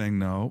God is saying,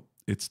 no,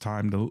 it's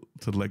time to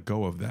let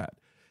go of that.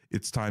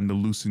 It's time to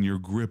loosen your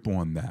grip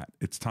on that.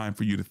 It's time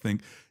for you to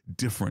think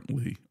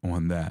differently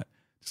on that.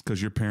 Just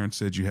because your parents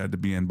said you had to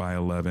be in by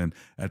 11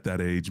 at that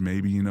age,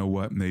 maybe, you know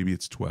what, maybe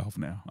it's 12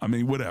 now. I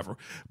mean, whatever.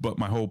 But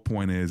my whole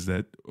point is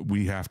that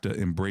we have to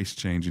embrace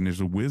change, and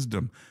there's a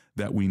wisdom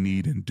that we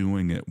need in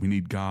doing it. We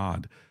need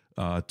God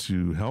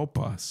to help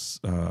us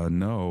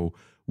know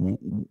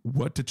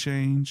what to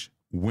change,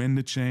 when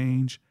to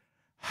change,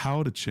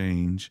 how to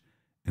change,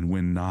 and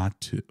when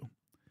not to.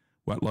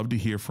 Well, I'd love to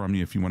hear from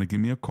you. If you want to give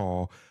me a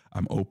call,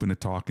 I'm open to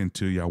talking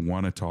to you. I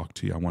want to talk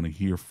to you. I want to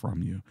hear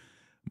from you.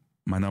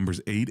 My number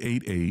is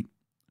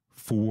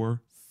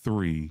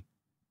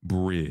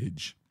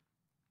 888-43-BRIDGE.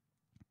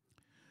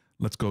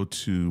 Let's go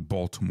to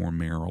Baltimore,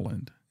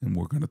 Maryland, and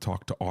we're going to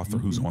talk to Arthur,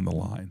 who's on the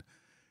line.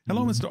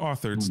 Hello, Mr.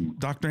 Arthur. It's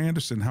Dr.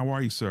 Anderson. How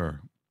are you,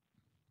 sir?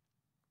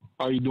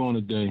 How are you doing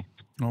today?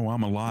 Oh,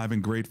 I'm alive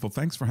and grateful.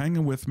 Thanks for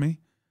hanging with me.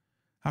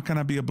 How can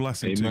I be a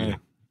blessing to you?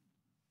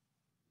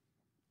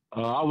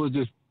 I was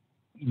just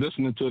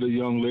listening to the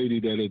young lady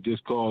that had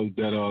just called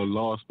that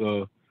lost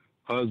her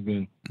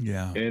husband.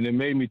 Yeah. And it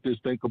made me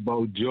just think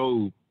about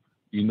Job.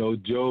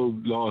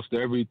 Job lost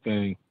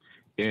everything.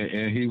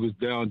 And he was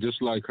down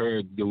just like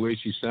her, the way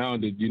she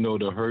sounded,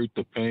 the hurt,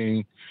 the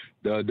pain,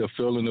 the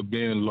feeling of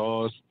being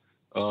lost,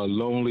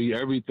 lonely,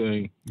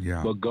 everything.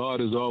 Yeah. But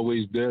God is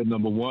always there,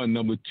 number one.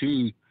 Number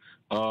two,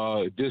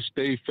 just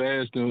stay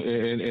fast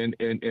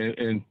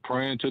and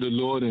praying to the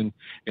Lord and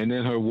in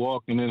her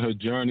walk and in her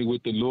journey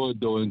with the Lord,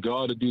 though. And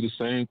God will do the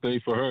same thing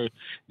for her,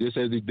 just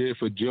as he did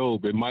for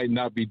Job. It might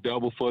not be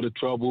double for the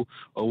trouble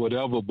or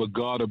whatever, but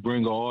God will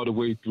bring her all the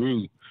way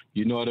through.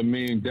 You know what I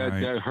mean? That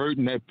hurt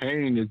and that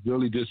pain is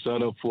really just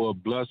set up for a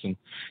blessing.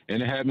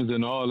 And it happens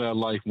in all our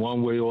life,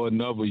 one way or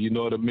another. You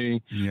know what I mean?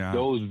 Yeah.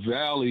 Those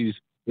valleys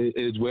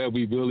is where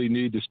we really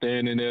need to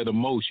stand in there the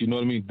most. You know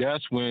what I mean?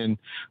 That's when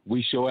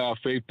we show our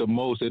faith the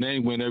most. It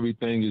ain't when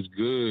everything is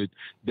good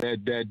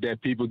that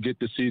people get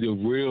to see the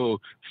real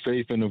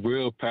faith and the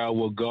real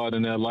power of God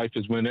in their life.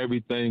 Is when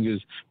everything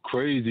is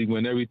crazy,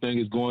 when everything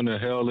is going to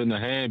hell in the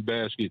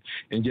handbasket,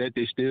 and yet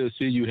they still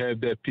see you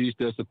have that peace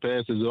that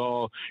surpasses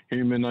all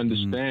human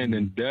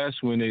understanding. Mm-hmm.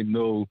 That's when they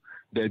know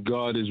that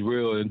God is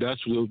real. And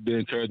that's the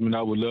encouragement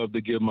I would love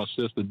to give my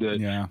sister,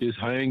 that just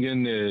hang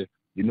in there.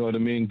 You know what I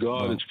mean?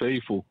 God is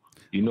faithful.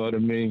 You know what I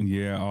mean?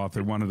 Yeah,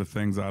 Arthur, one of the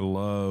things I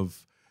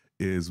love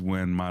is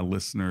when my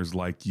listeners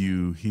like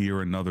you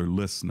hear another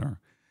listener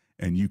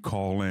and you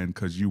call in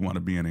because you want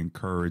to be an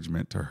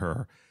encouragement to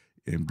her.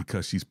 and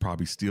because she's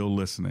probably still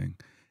listening.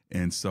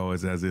 And so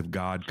it's as if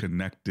God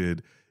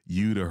connected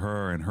you to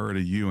her and her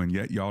to you, and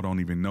yet y'all don't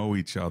even know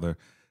each other.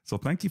 So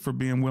thank you for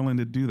being willing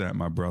to do that,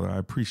 my brother. I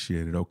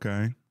appreciate it,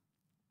 okay?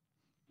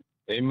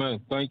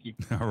 Amen. Thank you.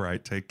 All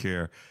right, take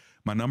care.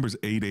 My number's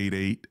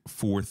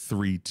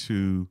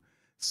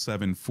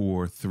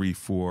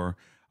 888-432-7434.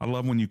 I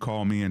love when you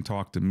call me and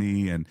talk to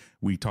me, and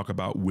we talk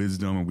about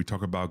wisdom and we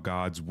talk about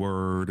God's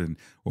word,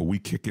 or we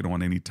kick it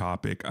on any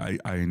topic.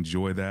 I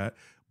enjoy that.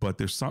 But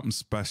there's something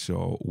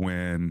special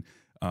when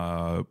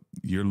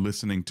you're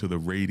listening to the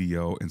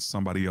radio and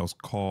somebody else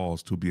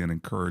calls to be an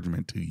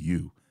encouragement to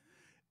you.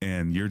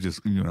 And you're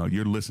just,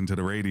 you're listening to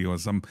the radio and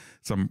some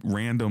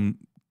random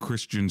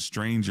Christian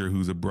stranger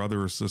who's a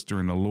brother or sister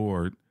in the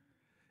Lord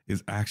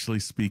is actually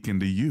speaking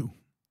to you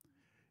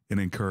and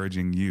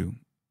encouraging you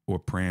or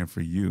praying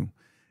for you.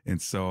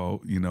 And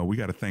so, we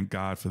got to thank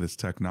God for this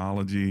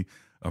technology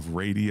of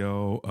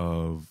radio,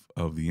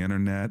 of the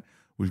internet.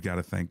 We've got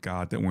to thank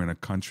God that we're in a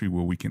country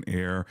where we can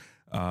air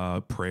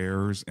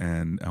prayers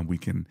and we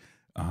can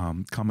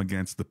come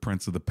against the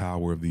prince of the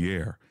power of the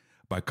air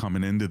by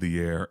coming into the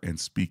air and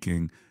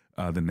speaking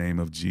the name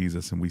of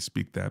Jesus. And we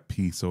speak that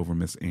peace over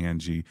Miss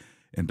Angie.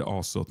 And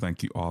also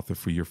thank you, Arthur,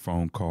 for your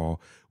phone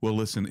call. Well,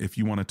 listen, if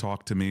you want to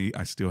talk to me,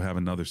 I still have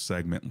another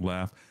segment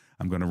left.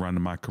 I'm going to run to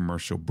my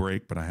commercial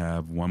break, but I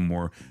have one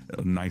more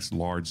nice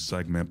large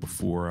segment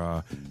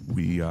before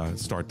we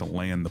start to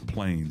land the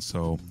plane.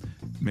 So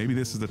maybe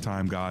this is the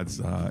time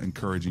God's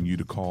encouraging you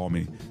to call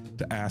me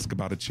to ask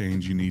about a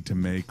change you need to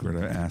make or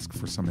to ask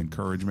for some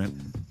encouragement.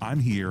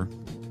 I'm here.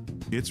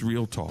 It's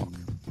Real Talk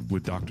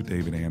with Dr.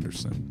 David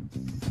Anderson.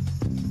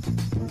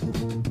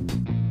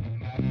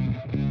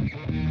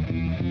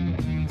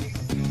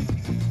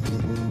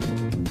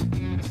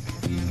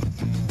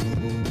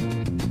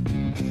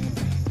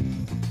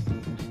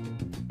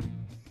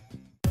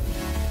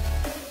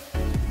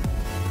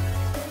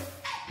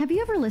 Have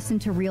you ever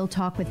listened to Real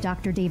Talk with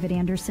Dr. David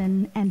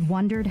Anderson and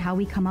wondered how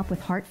we come up with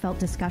heartfelt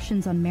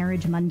discussions on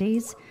Marriage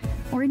Mondays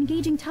or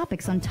engaging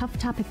topics on Tough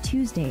Topic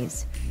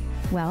Tuesdays?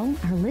 Well,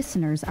 our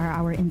listeners are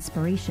our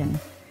inspiration.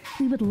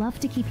 We would love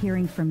to keep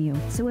hearing from you,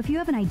 so if you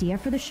have an idea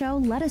for the show,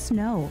 let us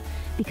know,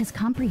 because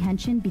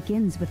comprehension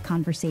begins with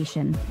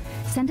conversation.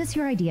 Send us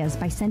your ideas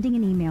by sending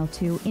an email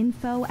to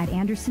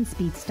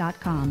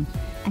info@andersonspeaks.com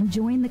and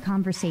join the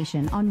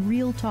conversation on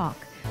Real Talk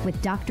with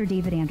Dr.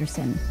 David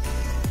Anderson.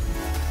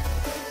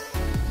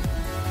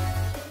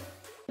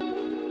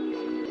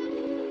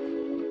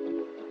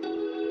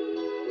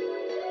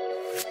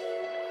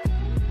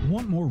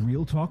 Want more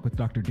Real Talk with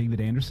Dr.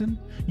 David Anderson?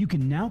 You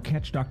can now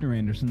catch Dr.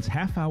 Anderson's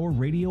half-hour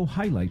radio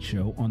highlight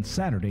show on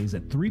Saturdays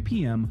at 3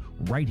 p.m.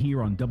 right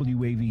here on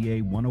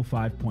WAVA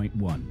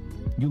 105.1.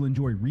 You'll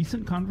enjoy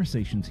recent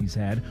conversations he's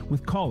had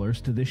with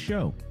callers to this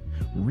show.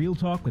 Real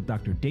Talk with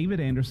Dr. David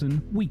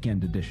Anderson,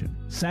 Weekend Edition,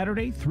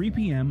 Saturday, 3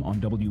 p.m.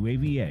 on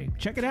WAVA.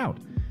 Check it out.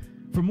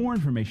 For more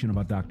information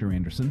about Dr.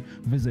 Anderson,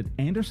 visit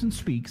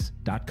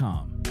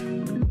AndersonSpeaks.com.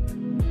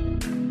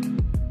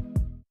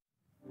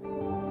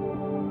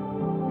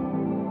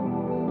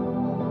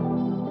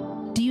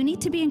 Do you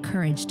need to be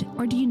encouraged,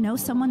 or do you know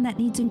someone that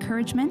needs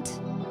encouragement?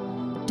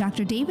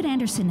 Dr. David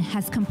Anderson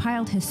has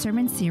compiled his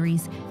sermon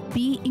series,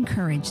 Be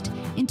Encouraged,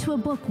 into a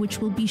book which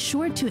will be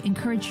sure to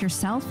encourage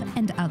yourself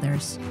and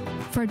others.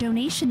 For a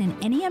donation in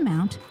any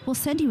amount, we'll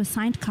send you a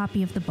signed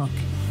copy of the book.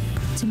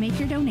 To make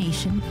your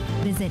donation,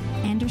 visit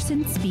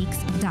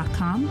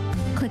AndersonSpeaks.com,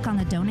 click on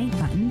the donate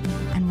button,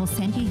 and we'll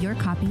send you your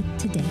copy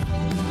today.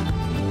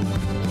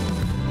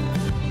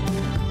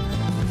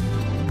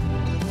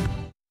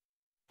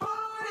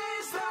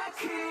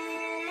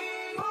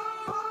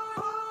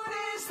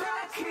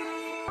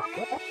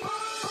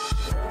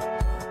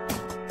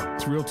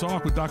 It's Real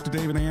Talk with Dr.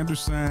 David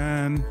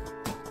Anderson.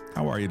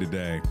 How are you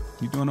today?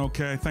 You doing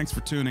okay? Thanks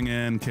for tuning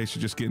in case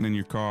you're just getting in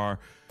your car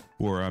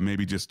or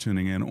maybe just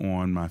tuning in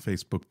on my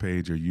Facebook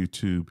page or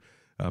YouTube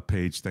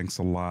page. Thanks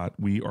a lot.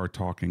 We are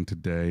talking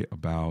today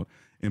about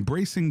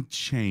embracing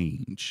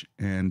change.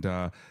 And,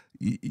 our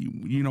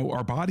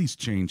bodies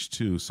change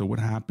too. So what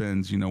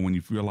happens, when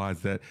you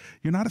realize that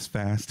you're not as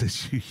fast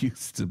as you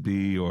used to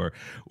be, or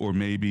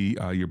maybe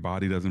your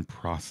body doesn't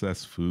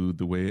process food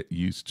the way it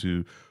used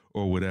to,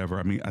 or whatever.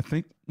 I mean, I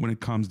think when it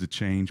comes to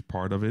change,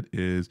 part of it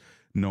is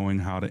knowing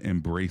how to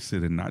embrace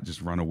it and not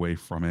just run away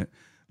from it.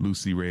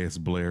 Lucy Reyes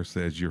Blair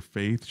says, your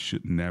faith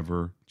should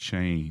never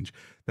change.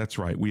 That's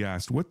right. We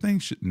asked, what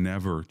things should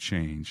never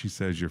change? She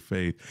says, your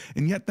faith.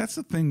 And yet that's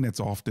the thing that's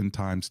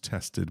oftentimes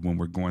tested when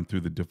we're going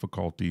through the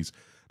difficulties,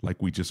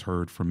 like we just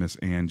heard from Miss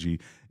Angie.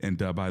 And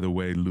by the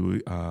way,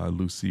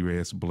 Lucy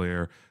Reyes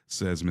Blair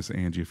says, Miss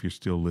Angie, if you're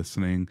still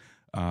listening,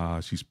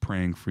 she's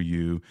praying for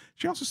you.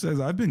 She also says,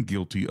 I've been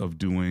guilty of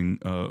doing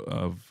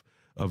of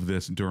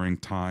this during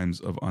times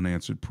of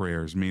unanswered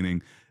prayers,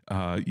 meaning,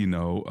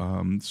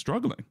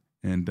 struggling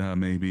and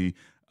maybe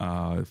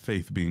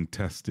faith being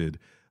tested.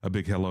 A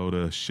big hello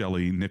to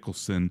Shelly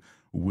Nicholson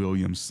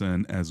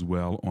Williamson as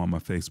well on my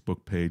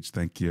Facebook page.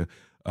 Thank you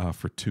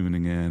for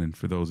tuning in. And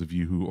for those of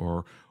you who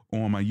are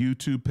on my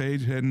YouTube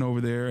page, heading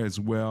over there as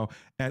well.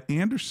 At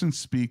Anderson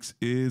Speaks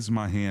is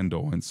my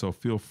handle, and so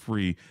feel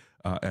free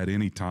at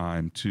any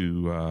time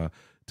to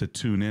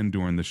tune in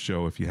during the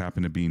show if you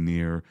happen to be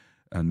near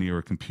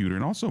a computer.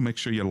 And also make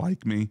sure you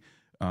like me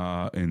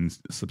and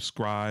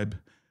subscribe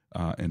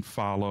and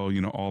follow.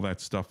 You know, all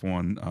that stuff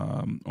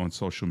on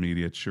social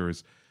media. It sure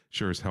is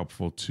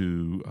helpful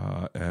too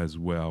as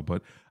well.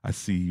 But I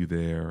see you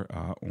there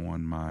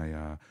on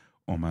my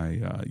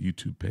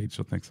YouTube page.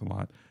 So thanks a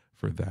lot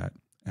for that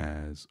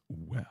as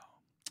well.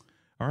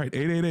 All right,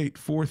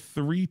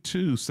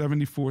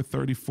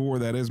 888-432-7434.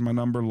 That is my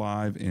number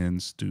live in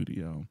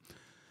studio.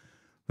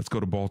 Let's go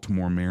to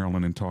Baltimore,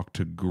 Maryland, and talk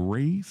to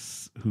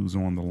Grace, who's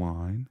on the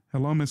line.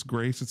 Hello, Miss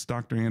Grace. It's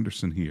Dr.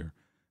 Anderson here.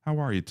 How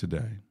are you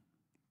today?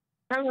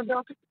 Hello,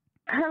 Dr.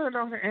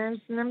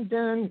 Anderson. I'm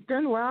doing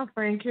well,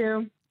 thank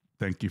you.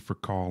 Thank you for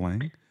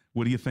calling.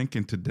 What are you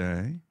thinking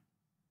today?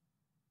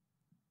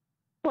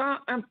 Well,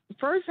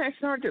 first I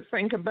started to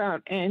think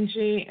about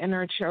Angie and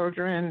her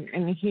children,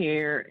 and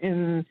here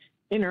in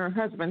her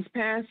husband's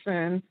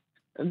passing,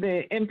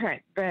 the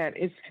impact that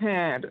it's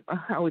had,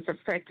 how it's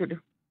affected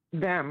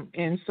them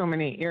in so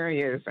many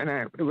areas, and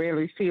I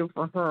really feel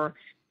for her.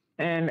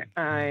 And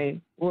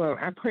I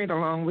prayed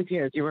along with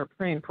you as you were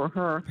praying for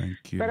her. Thank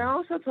you. But I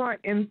also thought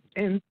in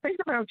think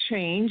about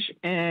change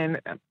and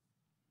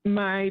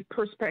my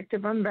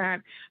perspective on that,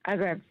 as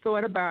I've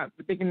thought about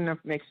the beginning of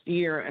next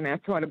year, and I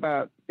thought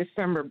about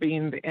December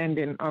being the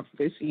ending of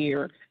this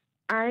year,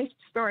 I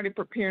started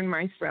preparing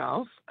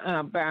myself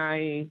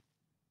by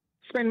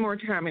spending more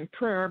time in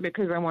prayer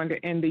because I wanted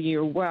to end the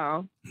year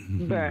well.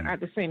 But at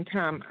the same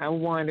time, I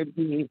want to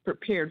be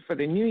prepared for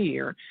the new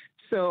year.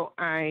 So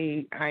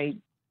I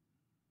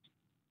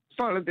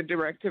followed the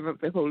directive of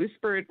the Holy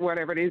Spirit,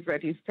 whatever it is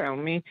that he's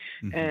telling me.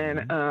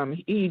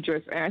 And he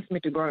just asked me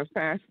to go on a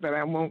fast that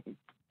I won't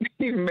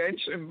even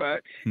mention,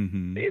 but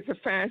it's a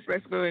fast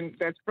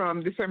that's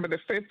from December the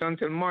 5th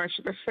until March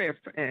the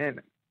 5th. And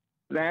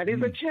that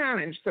is a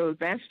challenge. So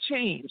that's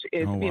change.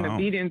 It's being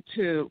obedient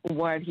to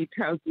what he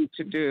tells you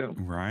to do.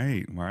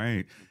 Right.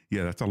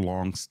 Yeah, that's a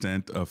long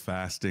stint of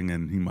fasting,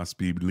 and he must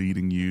be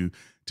leading you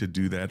to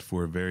do that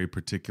for a very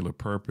particular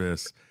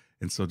purpose.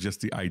 And so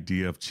just the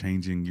idea of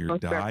changing your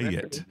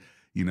diet,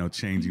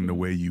 changing the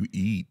way you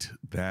eat,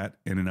 that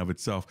in and of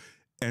itself,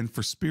 and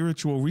for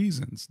spiritual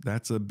reasons,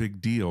 that's a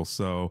big deal.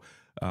 So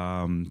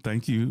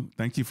thank you.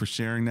 Thank you for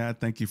sharing that.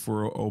 Thank you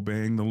for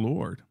obeying the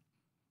Lord.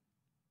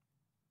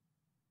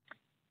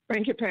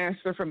 Thank you,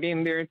 Pastor, for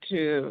being there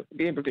to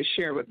be able to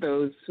share with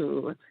those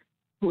who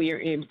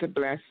you're able to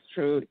bless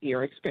through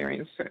your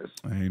experiences.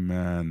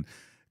 Amen.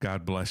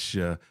 God bless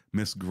you.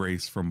 Miss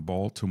Grace from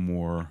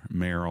Baltimore,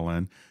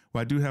 Maryland.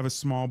 Well, I do have a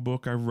small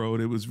book I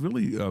wrote. It was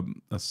really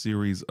a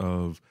series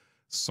of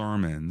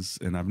sermons,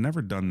 and I've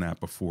never done that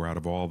before. Out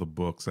of all the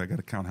books, I got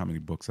to count how many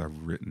books I've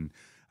written.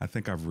 I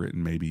think I've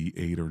written maybe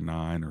 8 or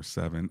 9 or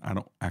 7. I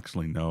don't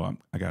actually know. I'm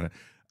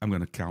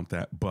going to count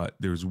that. But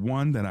there's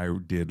one that I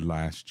did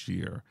last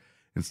year.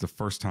 It's the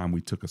first time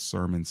we took a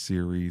sermon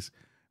series.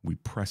 We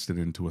pressed it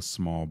into a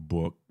small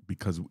book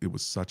because it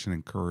was such an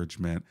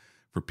encouragement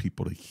for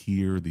people to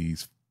hear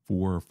these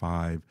 4 or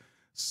 5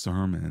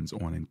 sermons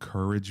on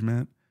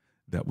encouragement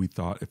that we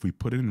thought if we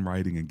put it in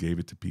writing and gave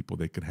it to people,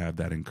 they could have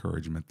that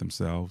encouragement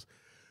themselves.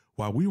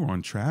 While we were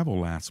on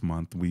travel last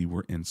month, we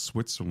were in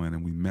Switzerland,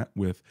 and we met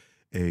with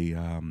a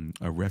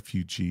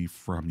refugee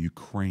from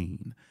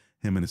Ukraine.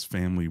 Him and his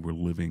family were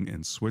living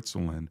in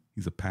Switzerland.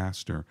 He's a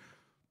pastor,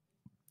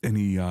 and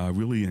he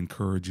really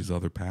encourages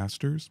other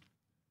pastors.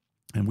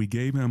 And we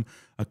gave him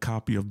a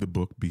copy of the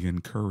book, Be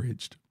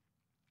Encouraged.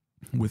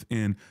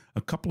 Within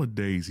a couple of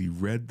days, he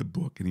read the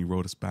book and he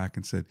wrote us back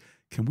and said,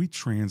 can we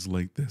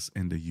translate this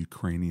into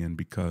Ukrainian?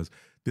 Because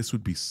this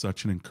would be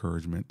such an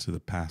encouragement to the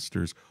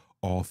pastors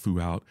all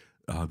throughout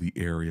the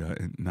area,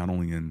 and not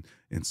only in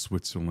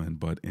Switzerland,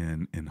 but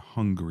in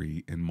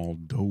Hungary, in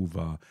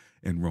Moldova,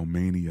 in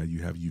Romania.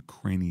 You have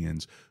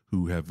Ukrainians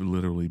who have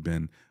literally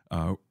been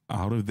out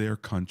of their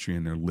country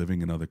and they're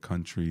living in other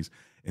countries,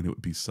 and it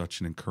would be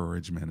such an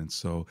encouragement. And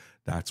so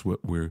that's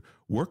what we're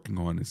working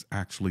on, is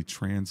actually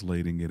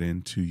translating it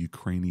into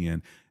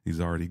Ukrainian. He's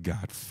already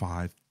got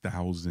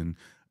 5,000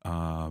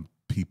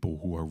 people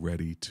who are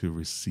ready to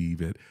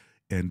receive it.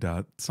 And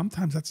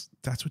sometimes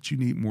that's what you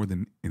need more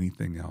than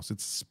anything else.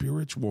 It's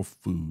spiritual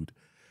food.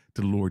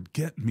 The Lord,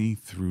 get me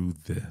through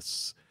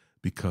this,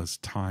 because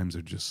times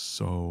are just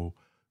so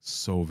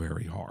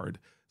very hard,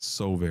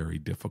 so very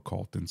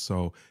difficult. And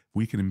so if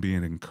we can be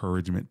an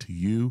encouragement to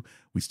you,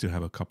 we still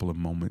have a couple of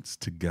moments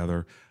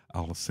together.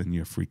 I'll send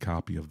you a free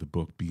copy of the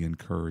book, Be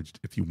Encouraged,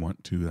 if you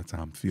want to. That's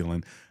how I'm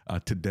feeling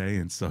today.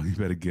 And so you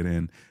better get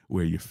in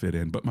where you fit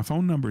in. But my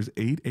phone number is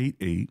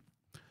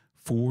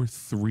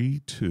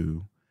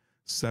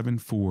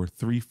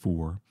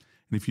 888-432-7434. And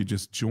if you're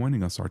just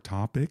joining us, our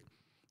topic,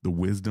 the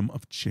wisdom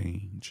of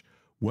change.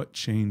 What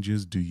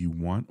changes do you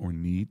want or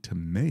need to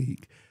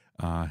make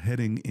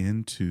heading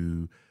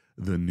into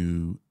the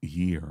new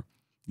year?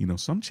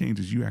 Some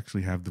changes you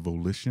actually have the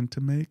volition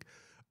to make.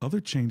 Other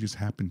changes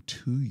happen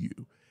to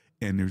you.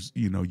 and there's,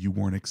 you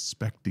weren't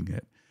expecting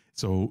it.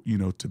 So,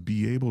 to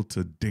be able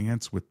to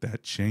dance with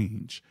that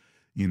change,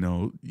 you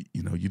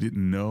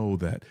didn't know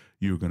that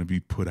you were going to be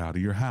put out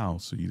of your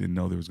house, or you didn't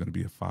know there was going to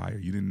be a fire.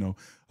 You didn't know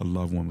a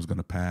loved one was going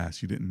to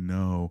pass. You didn't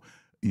know,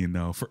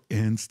 for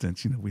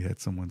instance, we had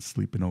someone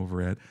sleeping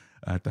over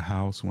at the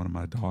house, one of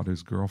my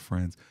daughter's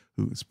girlfriends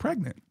who is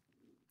pregnant,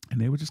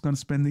 and they were just going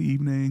to spend the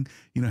evening,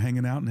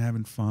 hanging out and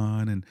having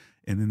fun. And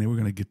then they were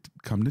going to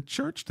come to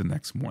church the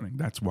next morning.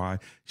 That's why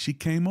she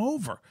came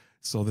over,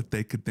 so that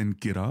they could then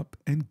get up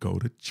and go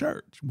to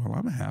church. Well,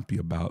 I'm happy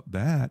about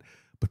that,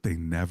 but they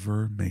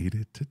never made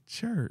it to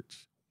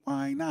church.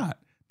 Why not?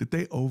 Did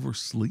they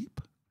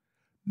oversleep?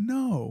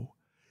 No.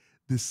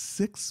 The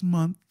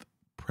 6-month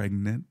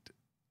pregnant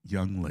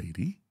young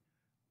lady,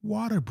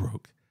 water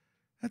broke.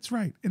 That's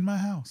right, in my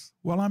house.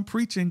 While I'm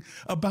preaching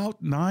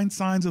about 9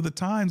 signs of the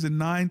times, and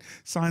 9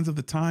 signs of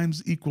the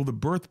times equal the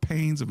birth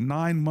pains of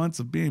 9 months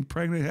of being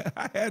pregnant,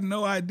 I had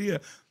no idea.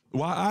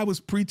 While I was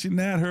preaching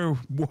that, her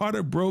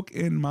water broke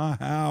in my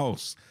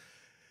house.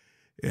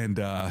 And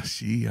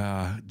she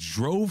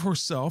drove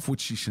herself,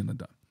 which she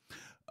shouldn't have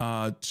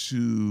done,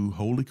 to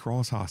Holy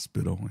Cross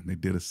Hospital, and they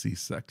did a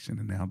C-section.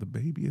 And now the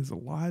baby is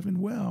alive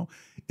and well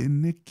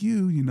in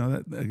NICU.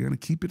 That they're going to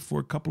keep it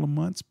for a couple of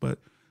months, but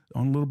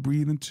on a little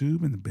breathing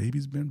tube, and the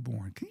baby's been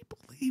born. Can you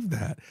believe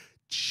that?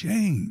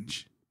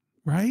 Change,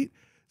 right?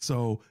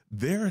 So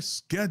their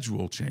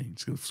schedule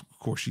changed. Of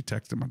course, she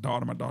texted my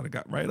daughter. My daughter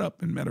got right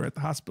up and met her at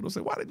the hospital,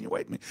 said, "Why didn't you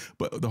wake me?"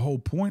 But the whole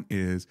point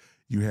is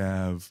you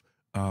have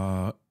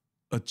a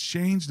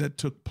change that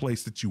took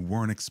place that you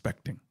weren't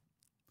expecting.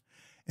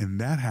 And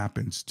that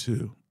happens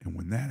too. And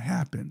when that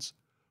happens,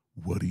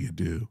 what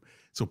do?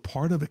 So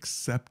part of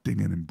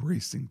accepting and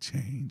embracing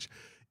change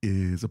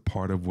is a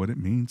part of what it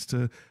means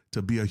to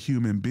be a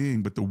human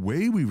being. But the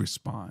way we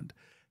respond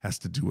has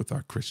to do with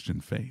our Christian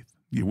faith.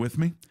 You with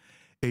me?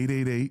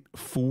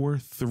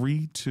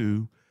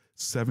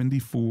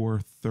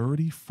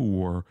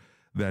 888-432-7434.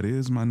 That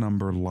is my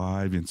number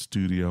live in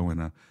studio.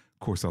 And of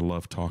course, I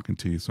love talking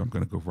to you. So I'm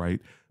going to go right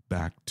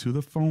back to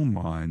the phone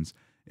lines.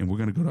 And we're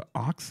going to go to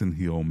Oxon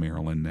Hill,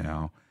 Maryland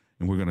now.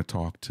 And we're going to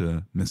talk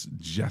to Miss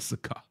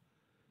Jessica,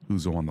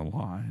 who's on the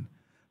line.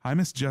 Hi,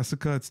 Miss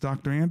Jessica. It's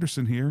Dr.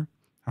 Anderson here.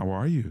 How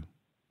are you?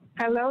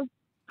 Hello.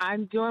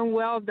 I'm doing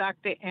well,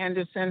 Dr.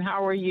 Anderson.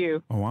 How are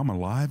you? Oh, I'm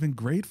alive and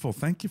grateful.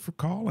 Thank you for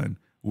calling.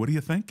 What are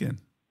you thinking?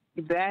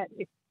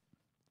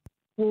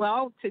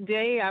 Well,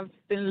 today I've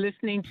been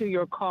listening to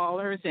your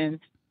callers, and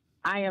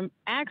I am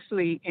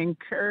actually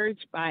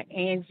encouraged by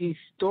Angie's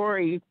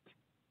story.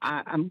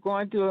 I'm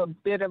going through a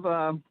bit of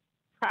a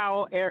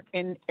trial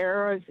and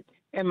errors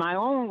in my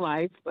own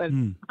life, but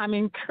I'm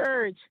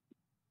encouraged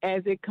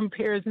as it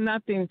compares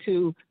nothing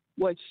to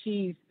what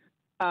she's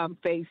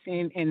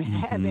facing and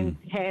having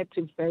had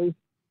to face.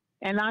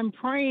 And I'm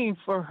praying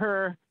for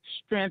her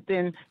strength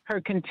and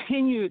her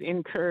continued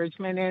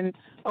encouragement. And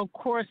of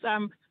course,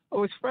 I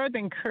was further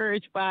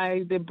encouraged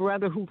by the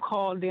brother who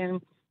called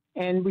in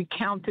and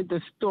recounted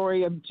the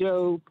story of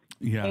Job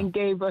and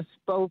gave us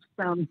both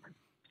some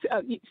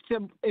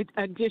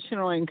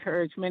additional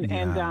encouragement.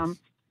 Yes. And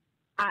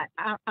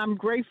I'm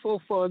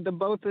grateful for the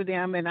both of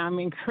them, and I'm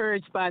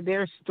encouraged by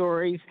their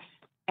stories.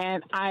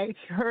 And I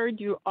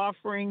heard you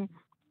offering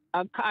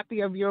a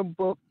copy of your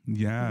book,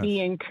 Be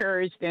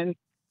Encouraged, and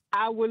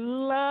I would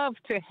love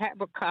to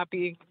have a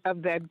copy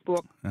of that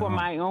book for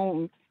my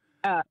own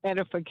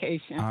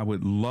edification. I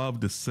would love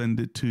to send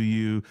it to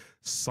you,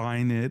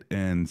 sign it,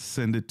 and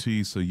send it to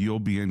you so you'll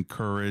be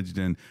encouraged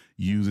and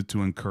use it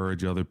to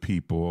encourage other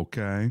people,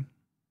 okay?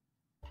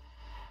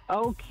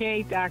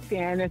 Okay, Dr.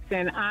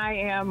 Anderson, I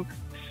am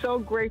so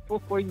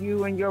grateful for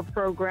you and your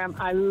program.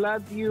 I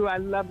love you. I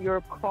love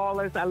your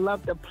callers. I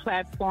love the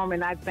platform,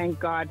 and I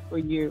thank God for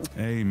you.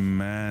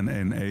 Amen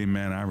and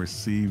amen. I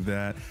receive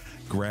that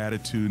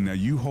gratitude. Now,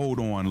 you hold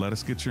on. Let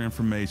us get your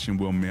information.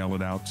 We'll mail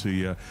it out to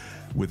you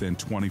within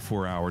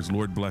 24 hours.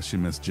 Lord bless you,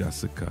 Miss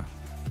Jessica.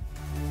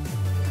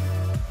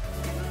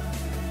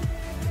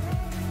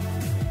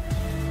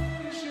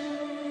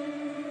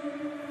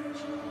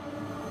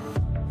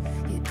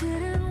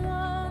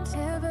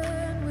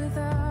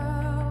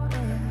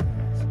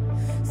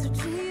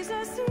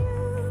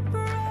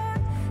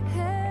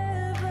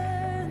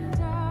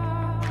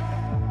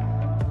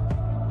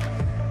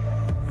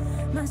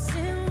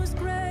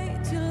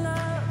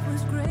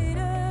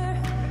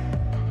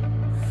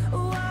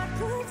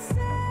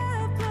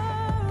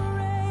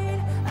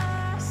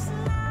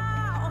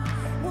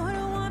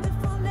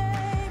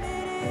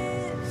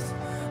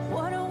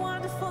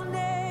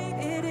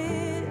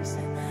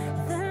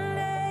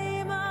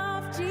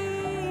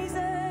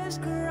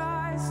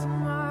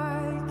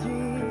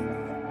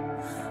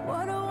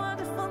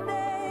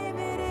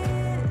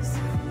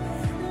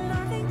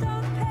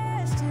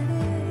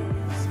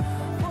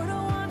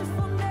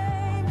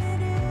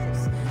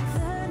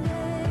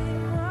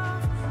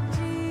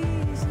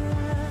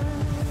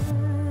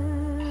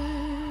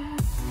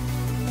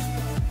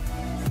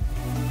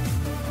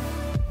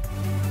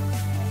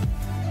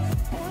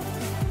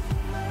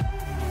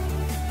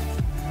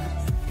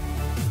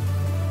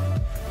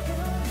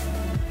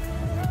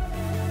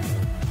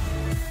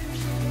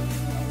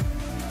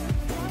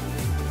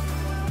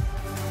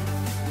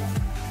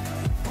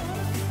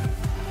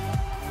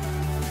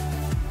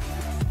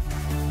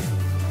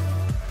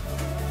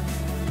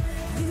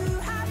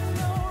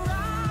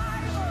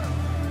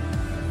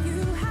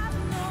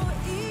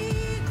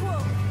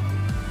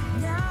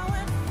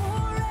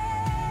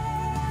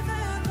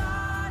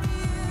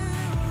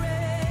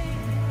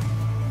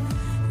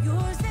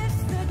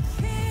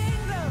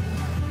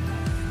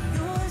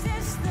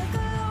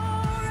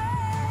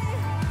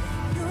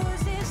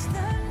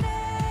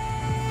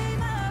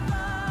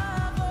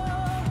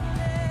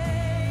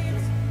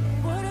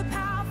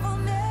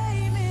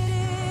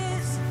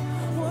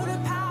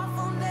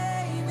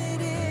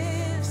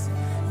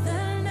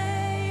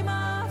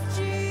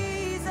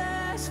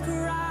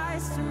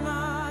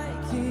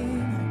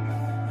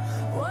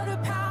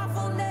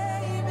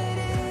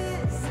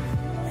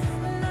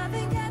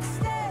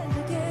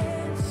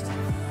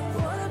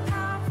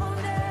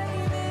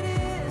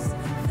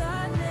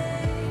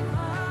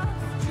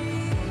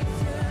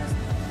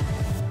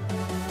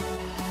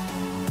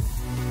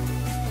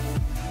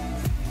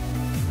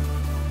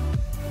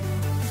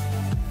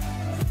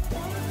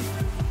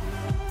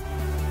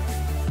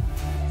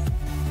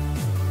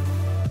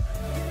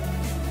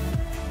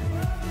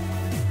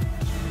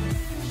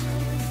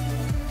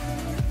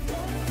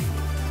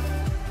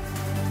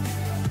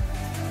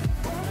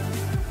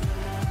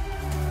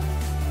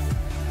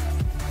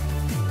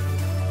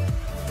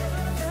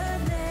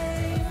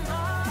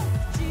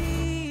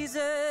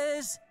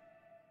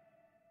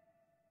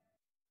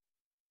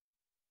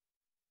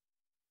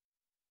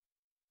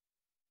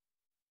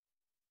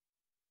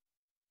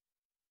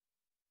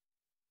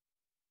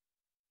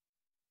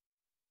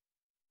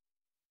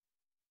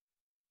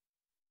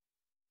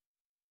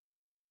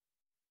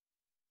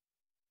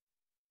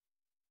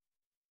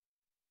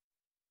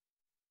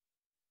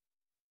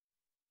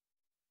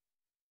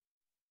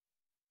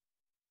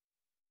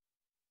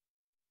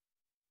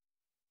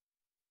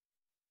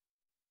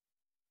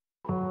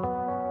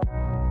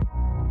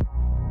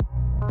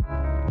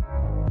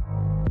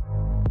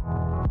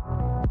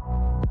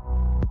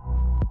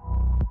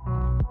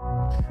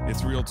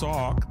 It's Real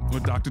Talk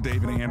with Dr.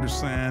 David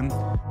Anderson.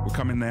 We're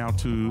coming now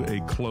to a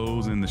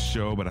close in the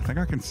show, but I think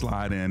I can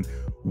slide in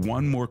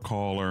one more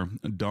caller,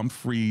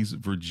 Dumfries,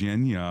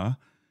 Virginia,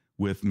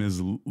 with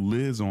Ms.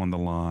 Liz on the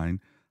line.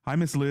 Hi,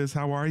 Ms. Liz.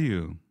 How are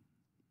you?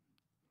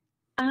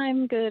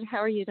 I'm good. How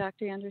are you,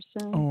 Dr.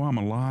 Anderson? Oh, I'm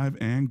alive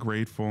and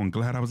grateful and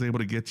glad I was able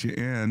to get you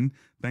in.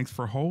 Thanks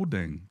for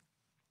holding.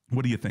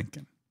 What are you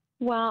thinking?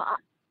 Well,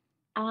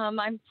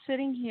 I'm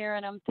sitting here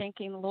and I'm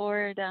thinking,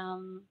 Lord,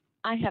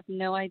 I have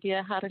no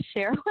idea how to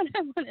share what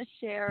I want to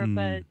share,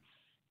 but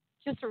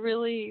just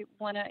really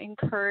want to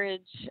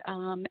encourage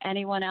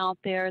anyone out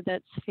there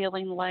that's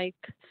feeling like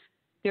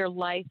their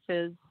life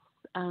is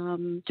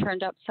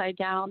turned upside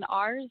down.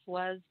 Ours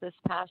was this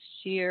past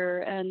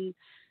year, and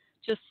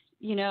just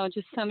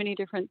so many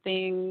different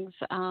things.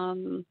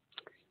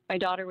 My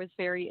daughter was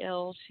very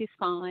ill. She's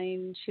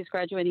fine. She's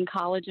graduating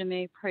college in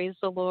May. Praise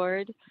the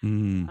Lord.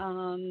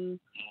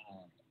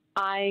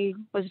 I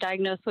was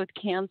diagnosed with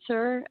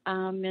cancer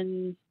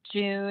in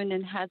June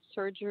and had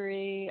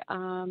surgery.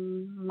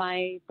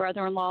 My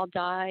brother-in-law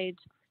died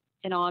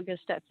in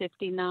August at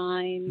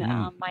 59.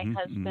 My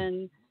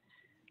husband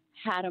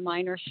had a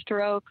minor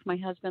stroke. My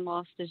husband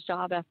lost his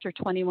job after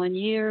 21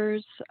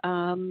 years.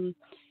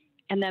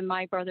 And then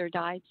my brother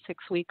died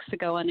 6 weeks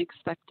ago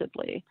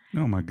unexpectedly.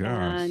 Oh, my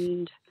gosh.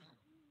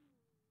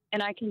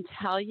 And I can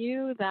tell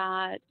you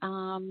that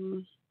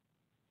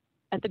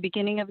at the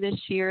beginning of this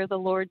year, the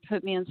Lord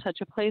put me in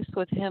such a place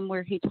with him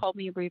where he told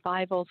me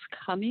revival's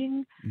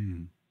coming.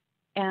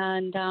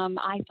 And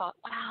I thought,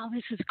 wow,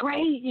 this is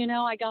great.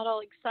 I got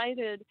all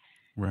excited.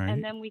 Right.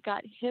 And then we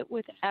got hit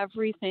with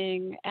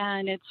everything.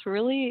 And it's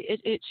really,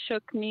 it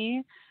shook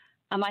me.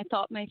 I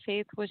thought my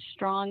faith was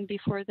strong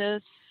before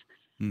this,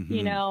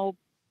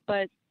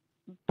 but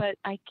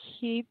I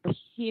keep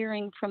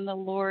hearing from the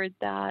Lord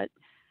that,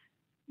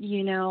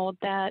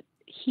 that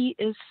he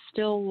is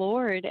still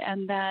Lord,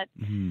 and that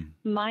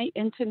my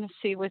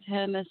intimacy with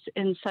him is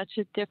in such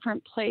a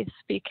different place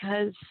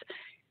because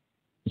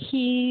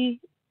he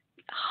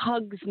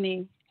hugs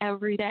me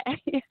every day.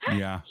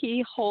 Yeah.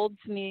 He holds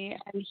me,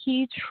 and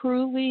he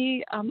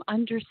truly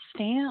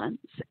understands.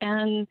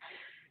 And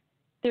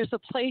there's a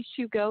place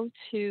you go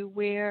to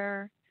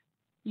where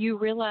you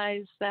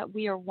realize that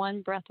we are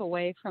one breath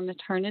away from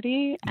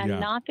eternity, and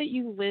not that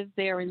you live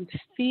there in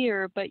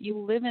fear, but you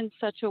live in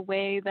such a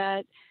way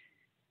that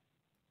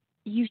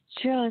you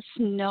just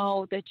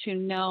know that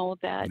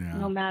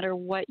no matter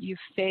what you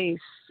face,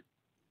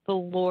 the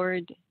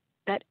Lord,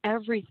 that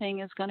everything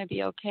is going to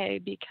be okay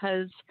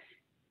because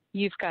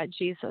you've got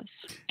Jesus.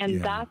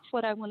 And that's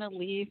what I want to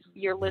leave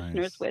your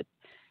listeners with.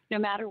 No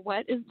matter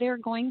what they're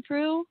going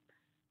through,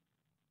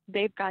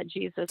 they've got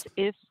Jesus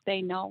if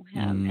they know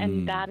him.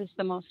 And that is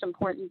the most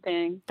important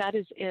thing. That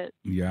is it.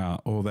 Yeah.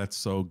 Oh, that's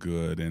so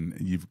good. And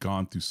you've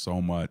gone through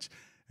so much,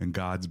 and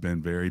God's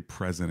been very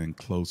present and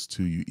close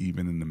to you,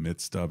 even in the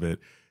midst of it.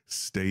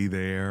 Stay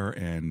there,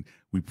 and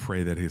we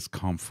pray that his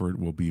comfort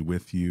will be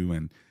with you.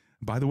 And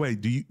by the way,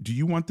 do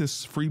you want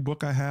this free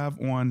book I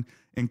have on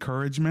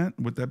encouragement?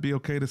 Would that be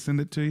okay to send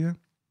it to you?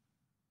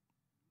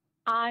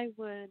 I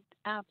would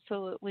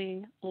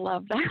absolutely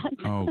love that.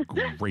 Oh,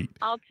 great.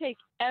 I'll take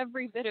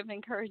every bit of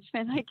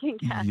encouragement I can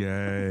get.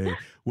 Yay.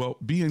 Well,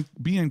 be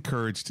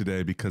encouraged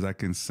today, because I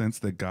can sense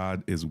that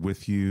God is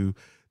with you,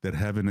 that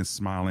heaven is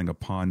smiling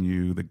upon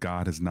you, that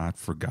God has not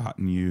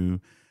forgotten you,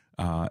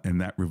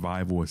 and that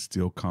revival is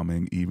still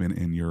coming even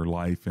in your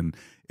life and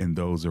in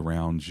those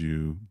around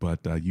you. But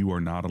you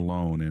are not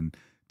alone, and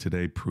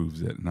today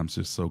proves it. And I'm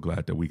just so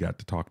glad that we got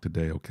to talk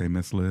today. Okay,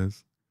 Miss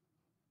Liz?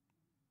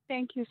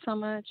 Thank you so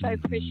much. I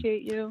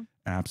appreciate you.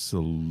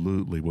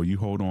 Absolutely. Well, you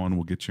hold on.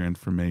 We'll get your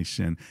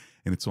information.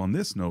 And it's on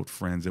this note,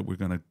 friends, that we're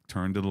going to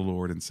turn to the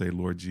Lord and say,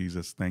 Lord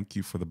Jesus, thank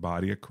you for the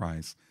body of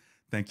Christ.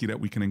 Thank you that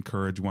we can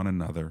encourage one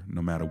another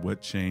no matter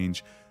what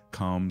change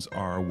comes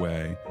our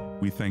way.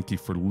 We thank you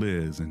for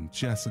Liz and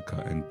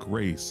Jessica and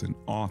Grace and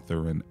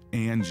Arthur and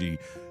Angie,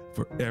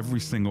 for every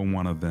single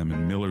one of them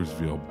in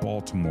Millersville,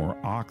 Baltimore,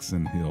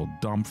 Oxon Hill,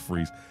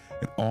 Dumfries,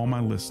 and all my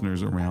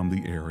listeners around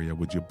the area.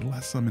 Would you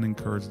bless them and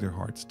encourage their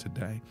hearts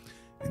today?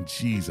 In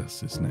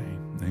Jesus'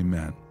 name,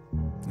 amen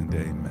and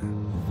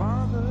amen.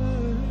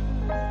 Father,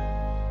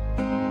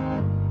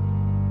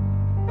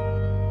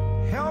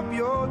 help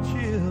your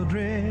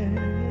children,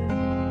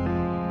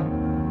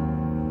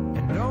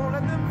 and don't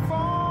let them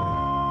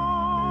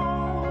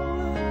fall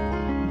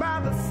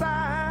by the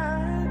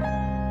side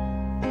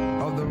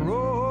of the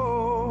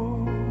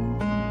road,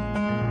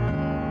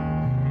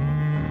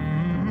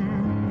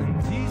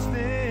 and teach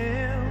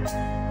them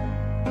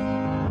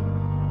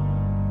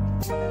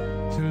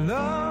to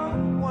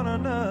love one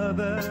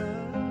another.